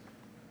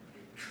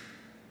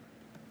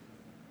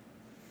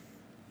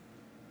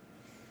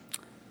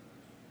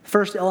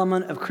 First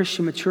element of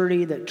Christian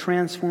maturity that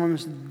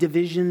transforms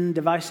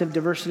divisive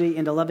diversity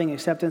into loving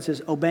acceptance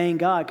is obeying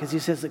God, because he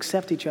says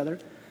accept each other.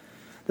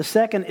 The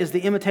second is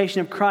the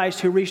imitation of Christ,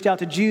 who reached out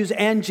to Jews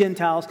and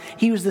Gentiles.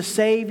 He was the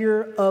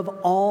Savior of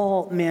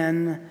all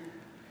men.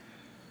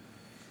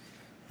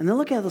 And then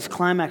look at those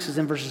climaxes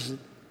in verse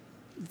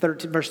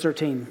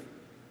 13.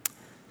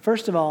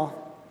 First of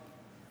all,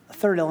 a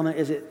third element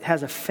is it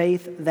has a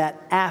faith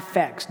that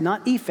affects,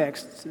 not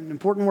effects. It's an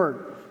important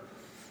word.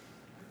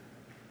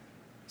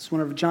 It's one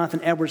of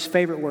Jonathan Edwards'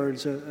 favorite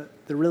words,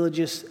 the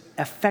religious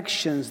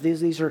affections.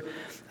 These are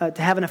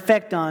to have an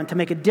effect on, to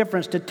make a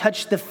difference, to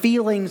touch the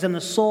feelings and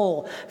the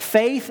soul.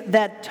 Faith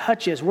that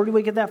touches. Where do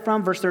we get that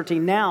from? Verse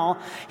 13. Now,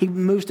 he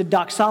moves to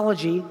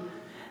doxology.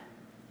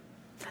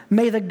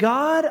 May the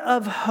God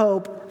of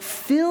hope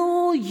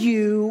fill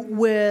you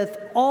with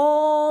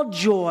all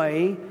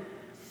joy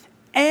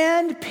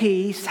and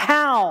peace.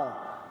 How?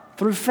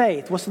 Through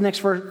faith. What's the next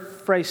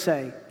phrase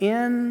say?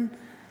 In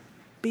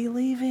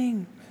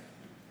believing.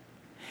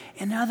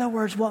 In other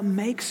words, what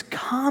makes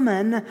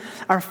common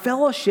our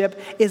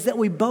fellowship is that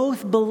we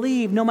both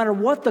believe, no matter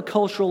what the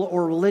cultural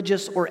or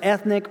religious or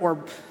ethnic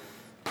or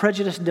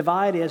prejudice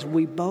divide is,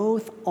 we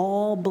both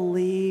all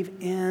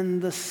believe in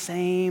the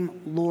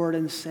same Lord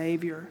and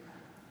Savior.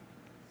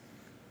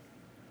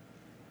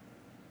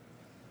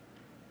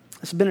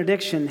 This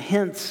benediction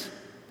hints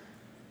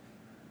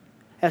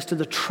as to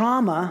the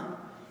trauma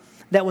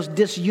that was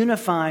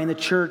disunifying the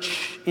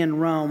church in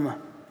Rome.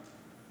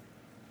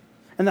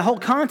 And the whole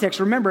context,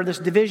 remember this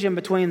division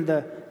between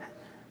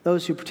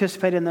those who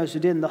participated and those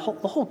who didn't, the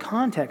whole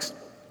context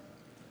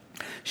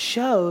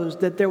shows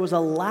that there was a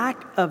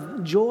lack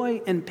of joy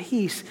and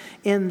peace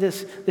in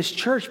this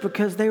church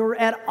because they were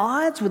at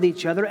odds with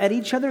each other, at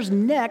each other's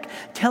neck,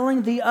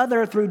 telling the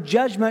other through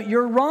judgment,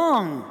 you're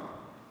wrong.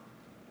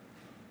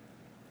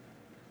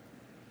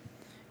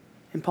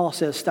 And Paul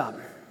says, stop.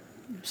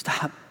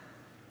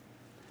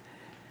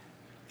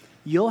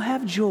 You'll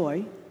have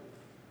joy.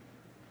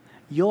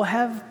 You'll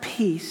have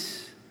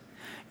peace.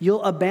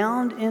 You'll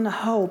abound in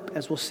hope,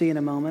 as we'll see in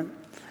a moment.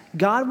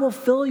 God will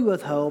fill you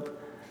with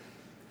hope.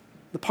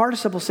 The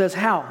participle says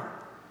how?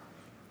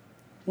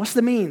 What's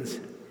the means?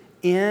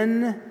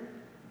 In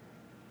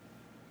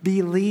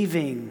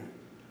believing.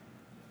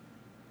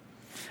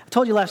 I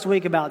told you last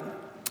week about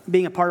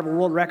being a part of a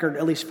world record,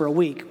 at least for a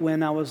week,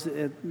 when I was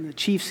at the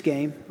Chiefs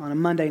game on a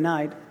Monday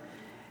night.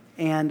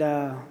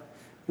 And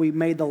we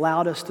made the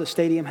loudest the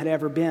stadium had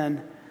ever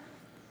been.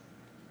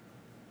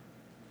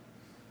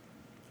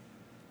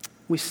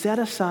 We set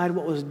aside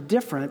what was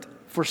different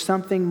for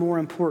something more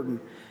important.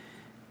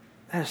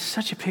 That is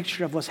such a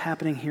picture of what's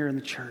happening here in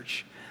the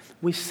church.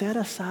 We set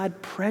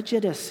aside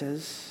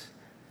prejudices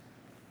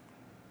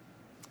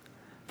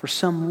for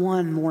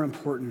someone more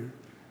important,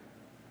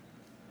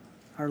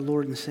 our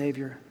Lord and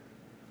Savior.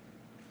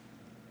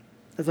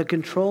 That the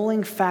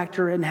controlling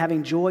factor in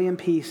having joy and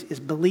peace is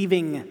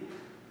believing.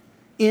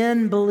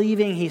 In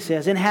believing, he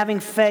says, in having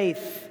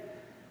faith.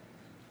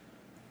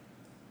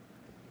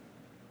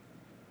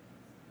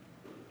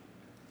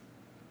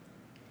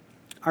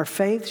 Our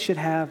faith should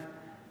have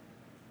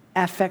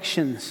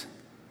affections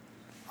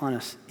on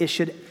us. It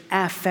should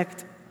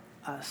affect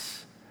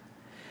us.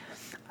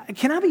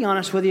 Can I be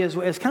honest with you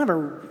as kind of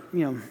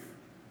a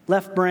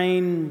left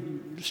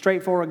brain,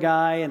 straightforward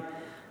guy, and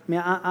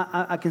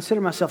I consider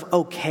myself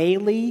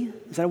okayly,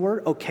 is that a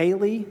word?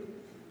 Okayly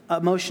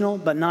emotional,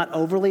 but not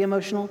overly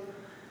emotional.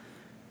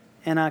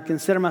 And I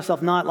consider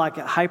myself not like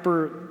a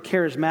hyper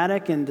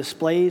charismatic in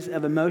displays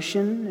of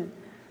emotion.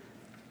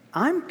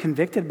 I'm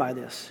convicted by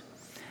this.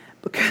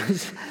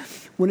 Because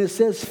when it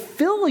says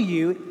fill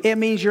you, it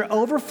means you're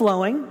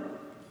overflowing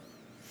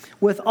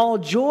with all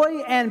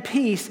joy and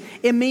peace.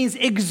 It means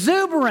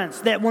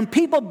exuberance, that when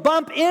people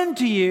bump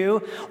into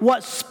you,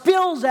 what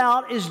spills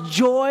out is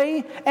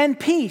joy and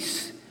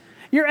peace.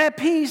 You're at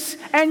peace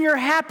and you're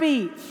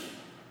happy.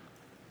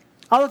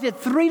 I looked at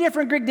 3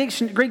 different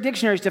Greek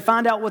dictionaries to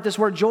find out what this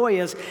word joy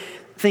is,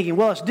 thinking,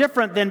 well, it's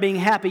different than being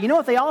happy. You know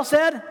what they all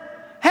said?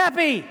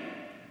 Happy.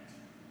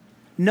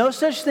 No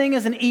such thing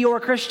as an Eeyore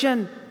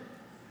Christian.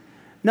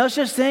 No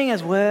such thing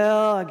as,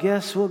 well, I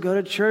guess we'll go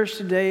to church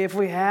today if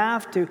we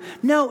have to.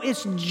 No,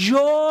 it's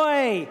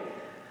joy.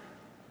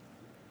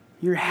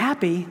 You're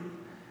happy.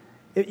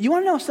 You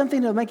want to know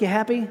something that'll make you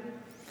happy?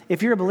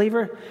 If you're a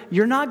believer,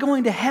 you're not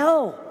going to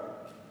hell.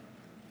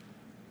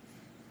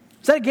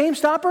 Is that a game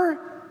stopper?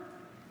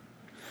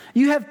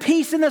 You have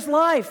peace in this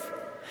life.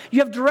 You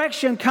have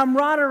direction,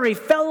 camaraderie,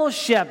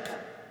 fellowship,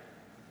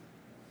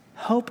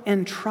 hope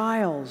in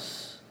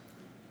trials.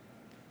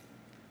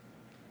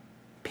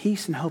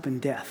 peace and hope in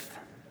death.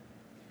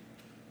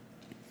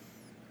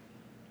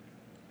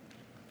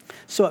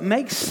 So it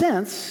makes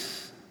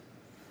sense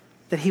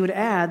that he would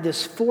add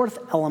this fourth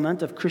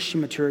element of Christian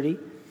maturity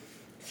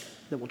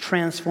that will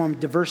transform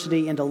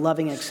diversity into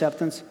loving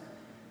acceptance.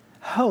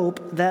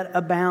 Hope that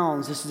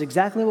abounds. This is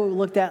exactly what we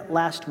looked at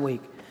last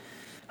week.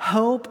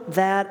 Hope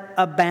that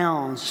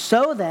abounds,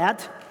 so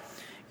that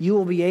you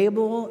will be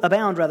able,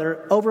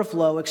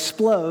 overflow,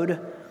 explode,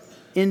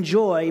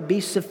 enjoy, be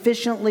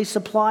sufficiently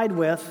supplied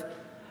with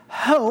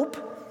hope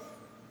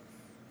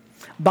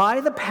by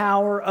the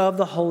power of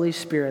the Holy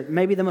Spirit.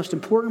 Maybe the most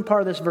important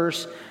part of this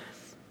verse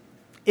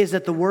is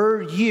that the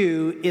word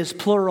you is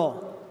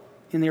plural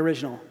in the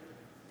original.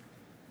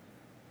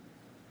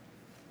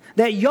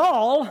 That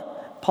y'all,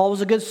 Paul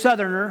was a good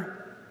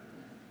southerner,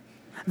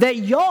 that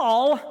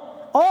y'all,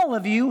 all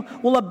of you,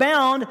 will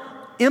abound,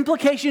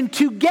 implication,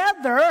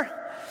 together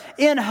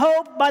in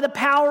hope by the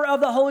power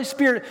of the Holy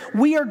Spirit.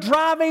 We are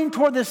driving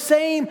toward the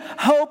same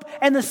hope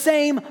and the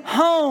same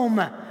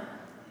home.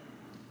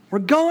 We're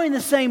going the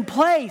same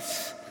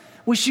place.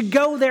 We should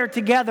go there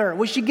together.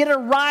 We should get a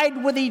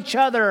ride with each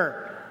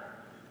other.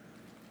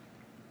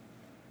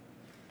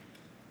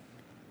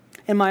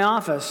 In my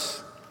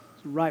office,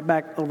 right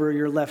back over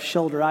your left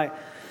shoulder, I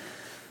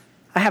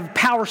have a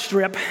power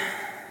strip.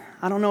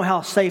 I don't know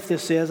how safe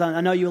this is.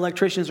 I know you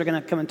electricians are going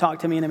to come and talk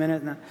to me in a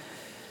minute. And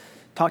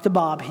talk to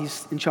Bob.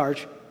 He's in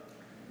charge.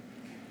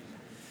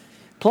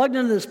 Plugged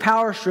into this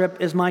power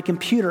strip is my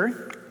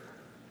computer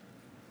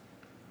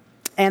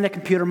and a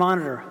computer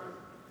monitor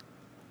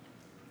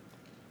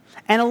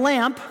and a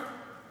lamp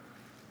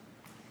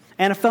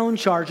and a phone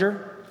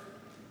charger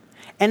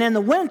and in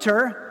the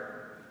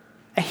winter,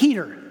 a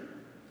heater.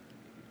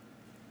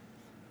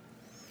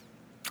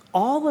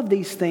 All of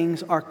these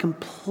things are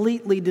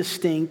completely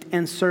distinct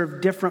and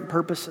serve different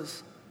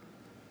purposes.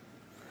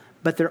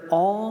 But they're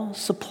all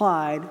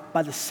supplied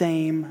by the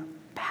same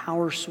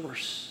power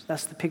source.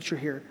 That's the picture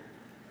here.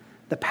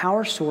 The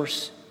power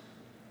source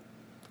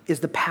is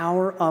the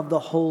power of the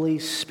Holy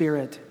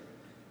Spirit.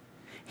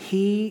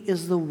 He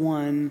is the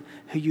one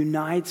who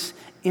unites,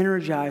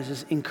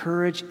 energizes,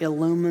 encourages,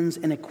 illumines,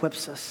 and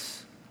equips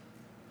us.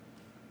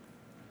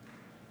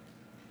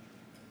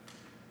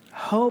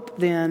 Hope,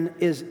 then,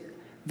 is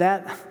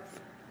that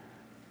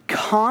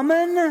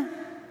common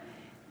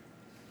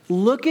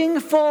looking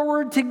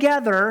forward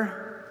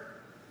together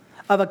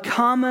of a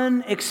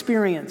common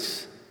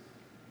experience.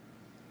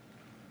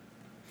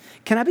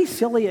 Can I be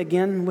silly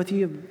again with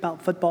you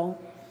about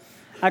football?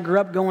 I grew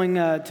up going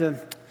to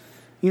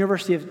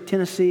University of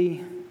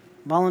Tennessee,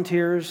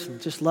 volunteers,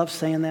 just love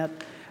saying that.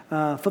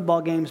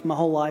 Football games my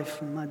whole life.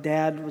 My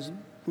dad was one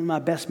of my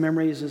best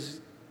memories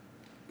as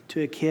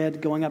to a kid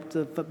going up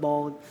to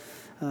football,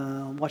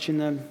 watching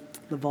the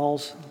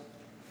Vols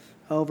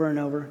over and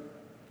over.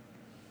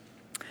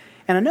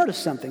 And I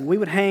noticed something. We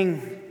would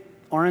hang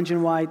orange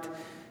and white,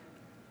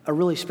 a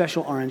really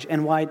special orange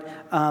and white,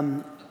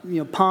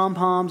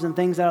 pom-poms and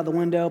things out of the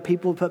window.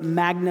 People would put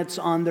magnets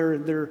on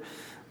their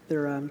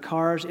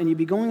cars, and you'd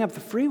be going up the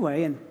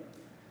freeway, and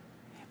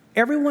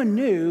everyone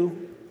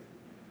knew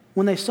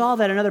when they saw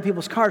that in other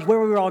people's cars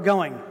where we were all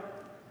going.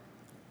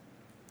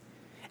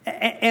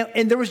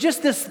 And there was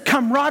just this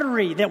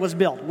camaraderie that was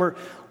built.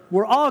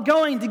 We're all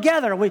going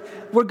together.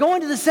 We're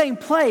going to the same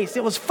place.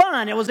 It was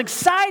fun. It was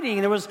exciting.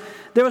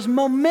 There was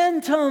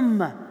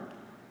momentum.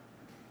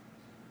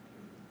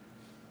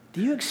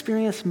 Do you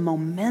experience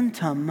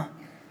momentum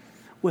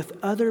with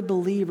other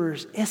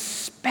believers,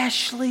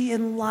 especially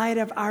in light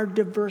of our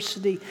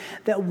diversity,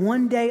 that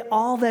one day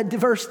all that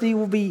diversity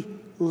will be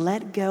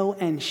let go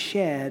and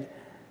shed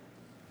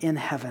in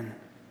heaven?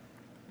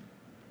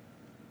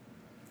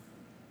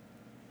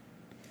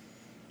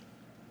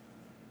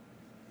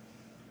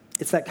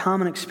 It's that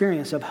common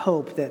experience of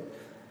hope that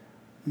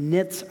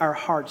knits our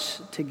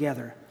hearts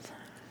together.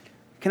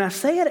 Can I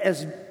say it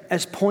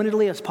as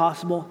pointedly as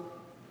possible?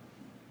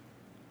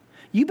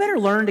 You better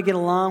learn to get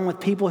along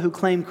with people who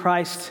claim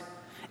Christ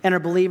and are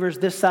believers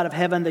this side of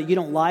heaven that you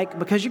don't like,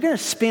 because you're going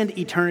to spend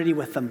eternity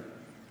with them.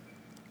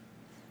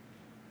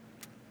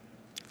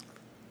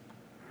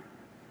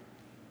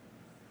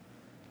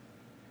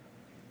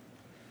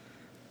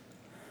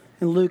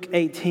 In Luke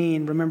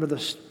 18, remember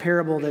this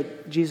parable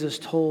that Jesus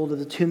told of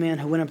the two men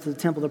who went up to the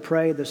temple to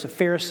pray. There's a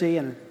Pharisee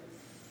and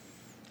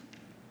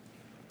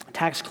a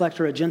tax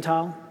collector, a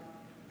Gentile.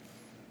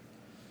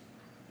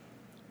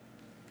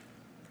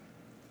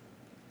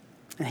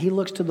 And he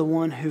looks to the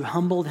one who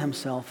humbled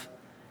himself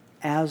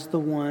as the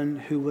one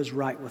who was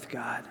right with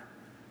God.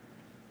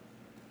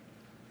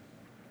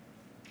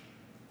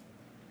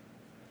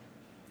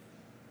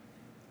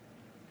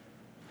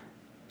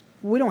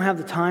 We don't have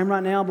the time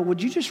right now, but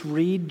would you just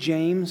read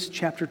James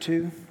chapter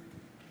 2?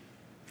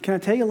 Can I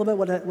tell you a little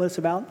bit what it's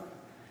about?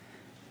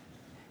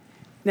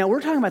 Now, we're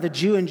talking about the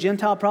Jew and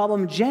Gentile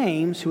problem.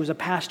 James, who was a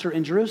pastor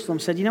in Jerusalem,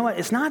 said, you know what?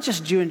 It's not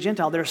just Jew and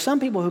Gentile. There are some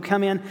people who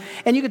come in,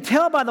 and you can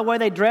tell by the way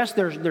they dress.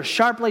 They're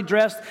sharply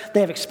dressed. They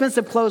have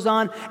expensive clothes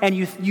on, and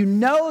you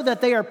know that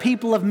they are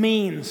people of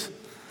means.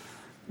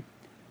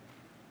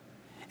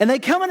 And they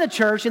come into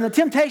church, and the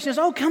temptation is,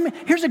 oh, come in.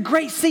 Here's a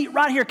great seat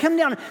right here. Come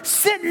down and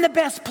sit in the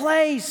best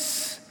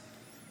place.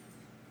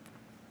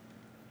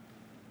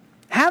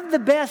 Have the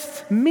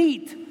best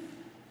meat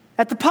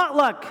at the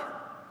potluck.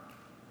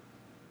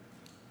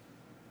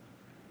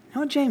 You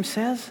know what James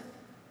says?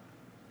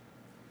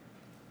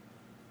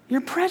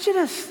 You're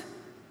prejudiced.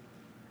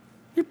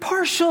 You're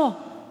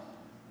partial.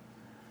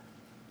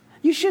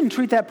 You shouldn't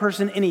treat that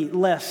person any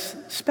less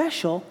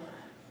special.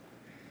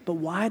 But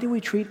why do we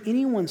treat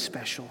anyone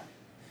special?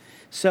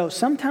 So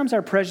sometimes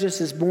our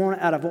prejudice is born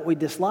out of what we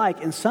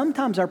dislike, and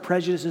sometimes our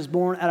prejudice is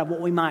born out of what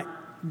we might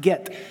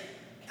get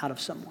out of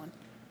someone.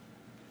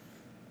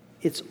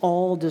 It's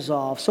all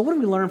dissolved. So what do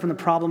we learn from the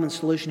problem and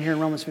solution here in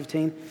Romans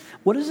 15?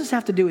 What does this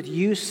have to do with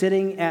you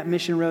sitting at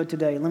Mission Road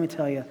today? Let me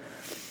tell you.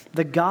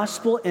 The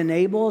gospel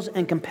enables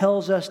and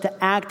compels us to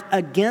act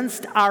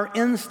against our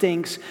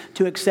instincts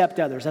to accept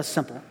others. That's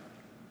simple.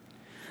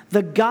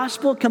 The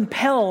gospel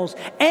compels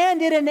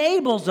and it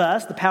enables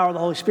us, the power of the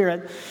Holy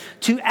Spirit,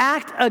 to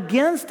act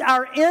against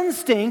our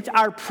instinct,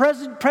 our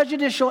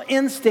prejudicial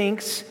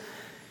instincts,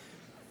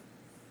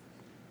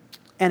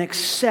 and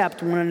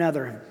accept one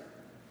another.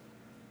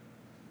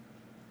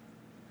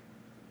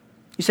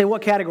 You say,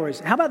 what categories?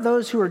 How about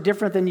those who are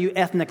different than you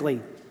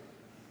ethnically?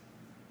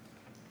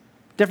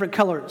 Different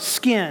color,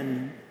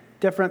 skin,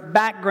 different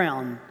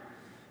background.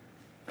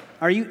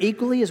 Are you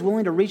equally as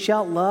willing to reach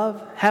out,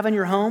 love, have in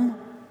your home?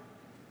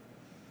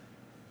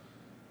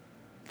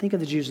 Think of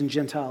the Jews and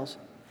Gentiles.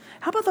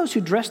 How about those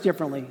who dress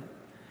differently?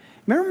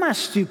 Remember my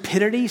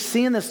stupidity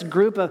seeing this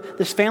group of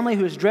this family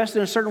who is dressed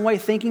in a certain way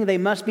thinking they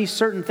must be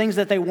certain things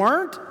that they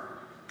weren't?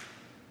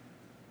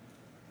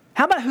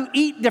 How about who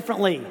eat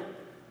differently?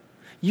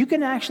 You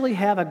can actually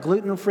have a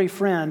gluten-free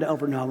friend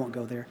over. No, I won't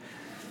go there.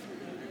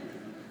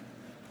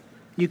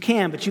 You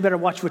can, but you better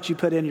watch what you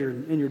put in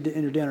your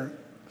dinner.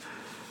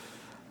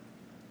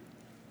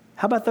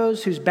 How about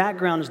those whose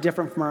background is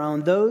different from our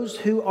own? Those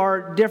who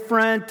are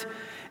different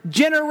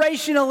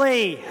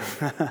generationally.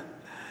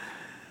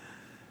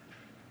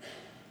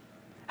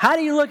 How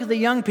do you look at the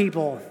young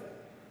people?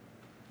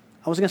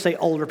 I was going to say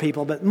older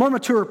people, but more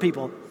mature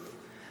people.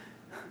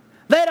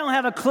 They don't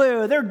have a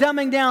clue. They're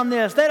dumbing down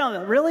this. They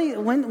don't. Really?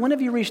 When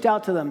have you reached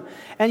out to them?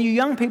 And you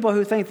young people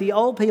who think the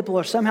old people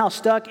are somehow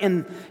stuck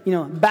in,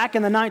 back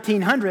in the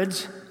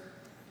 1900s.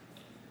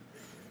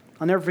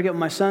 I'll never forget when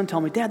my son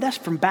told me, Dad, that's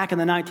from back in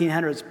the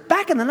 1900s.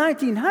 Back in the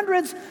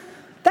 1900s?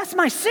 That's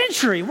my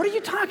century. What are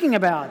you talking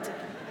about?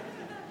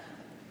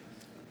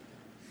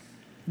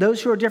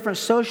 Those who are different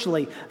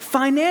socially,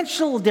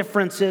 financial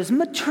differences,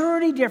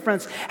 maturity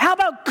difference. How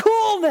about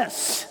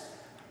coolness?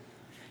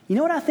 You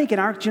know what I think in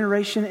our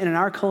generation and in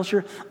our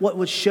culture, what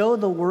would show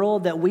the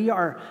world that we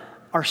are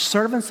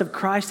servants of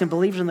Christ and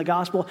believers in the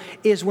gospel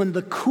is when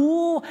the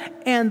cool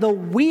and the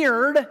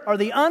weird or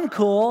the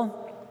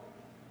uncool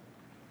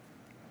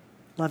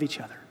love each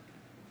other,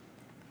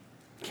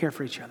 care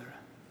for each other.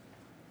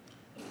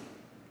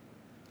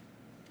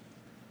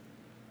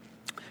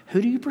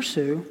 Who do you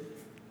pursue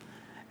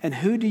and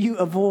who do you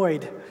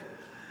avoid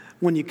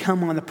when you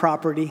come on the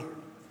property?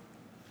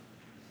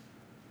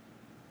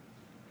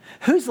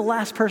 Who's the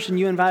last person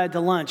you invited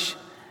to lunch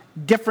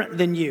different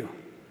than you?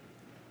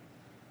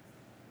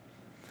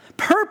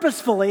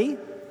 Purposefully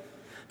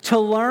to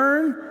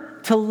learn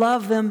to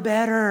love them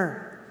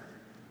better.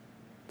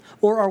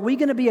 Or are we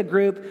going to be a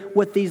group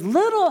with these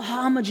little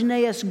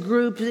homogeneous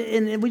groups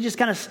and we just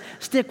kind of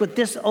stick with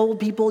this old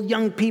people,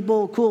 young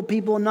people, cool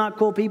people, not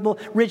cool people,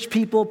 rich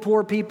people,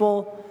 poor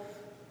people?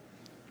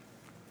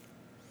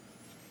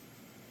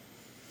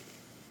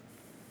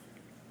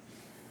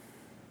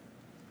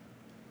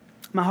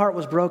 My heart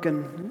was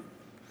broken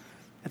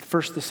at the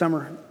first of the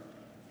summer.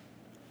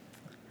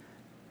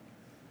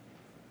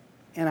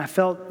 And I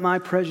felt my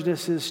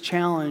prejudices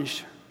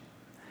challenged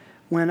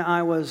when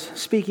I was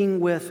speaking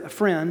with a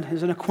friend,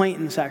 who's an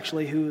acquaintance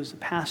actually, who was a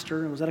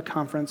pastor and was at a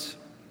conference.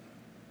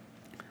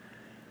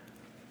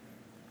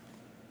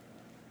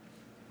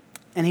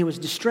 And he was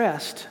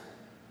distressed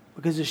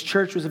because his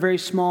church was a very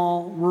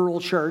small,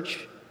 rural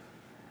church.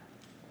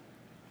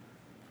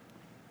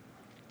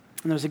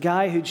 And there was a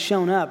guy who'd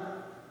shown up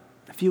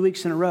a few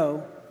weeks in a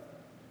row,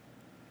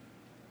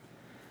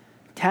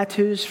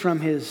 tattoos from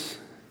his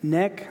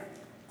neck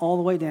all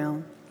the way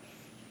down,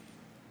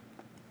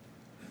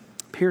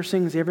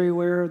 piercings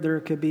everywhere there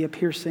could be a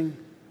piercing,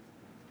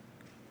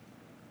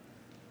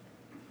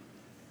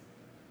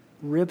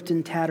 ripped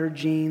and tattered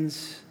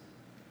jeans,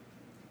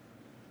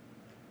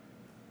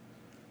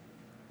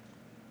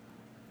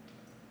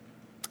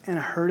 and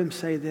I heard him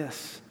say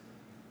this: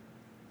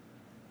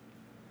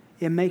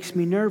 it makes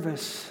me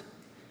nervous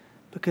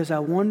because I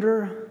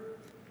wonder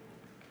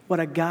what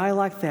a guy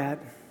like that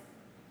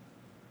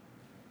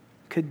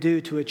could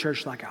do to a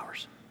church like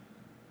ours.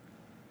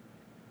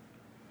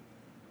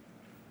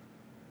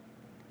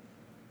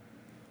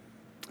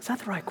 Is that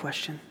the right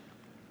question?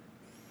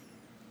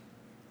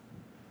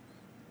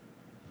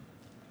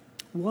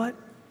 What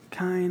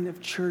kind of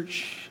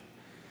church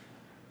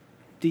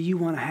do you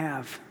want to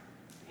have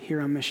here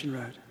on Mission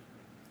Road?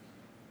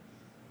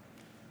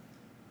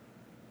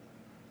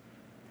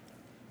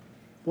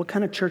 What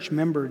kind of church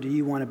member do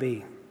you want to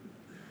be?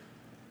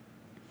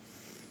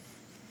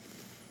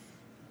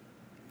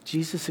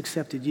 Jesus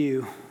accepted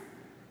you,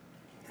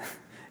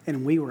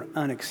 and we were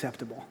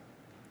unacceptable.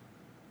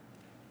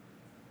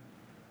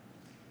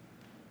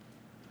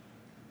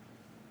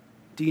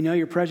 Do you know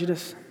your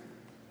prejudice?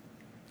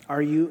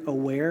 Are you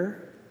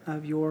aware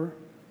of your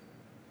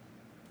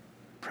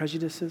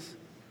prejudices?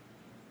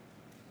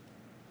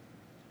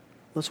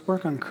 Let's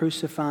work on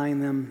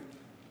crucifying them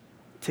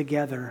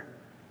together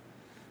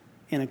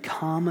in a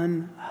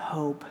common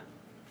hope,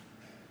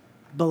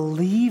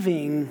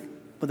 believing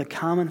with a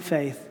common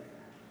faith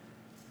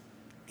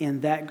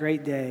in that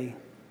great day.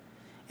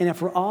 And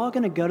if we're all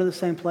going to go to the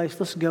same place,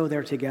 let's go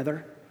there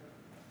together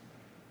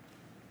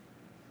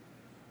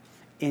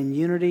in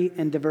unity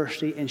and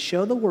diversity and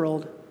show the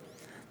world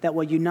that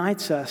what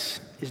unites us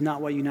is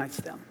not what unites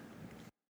them.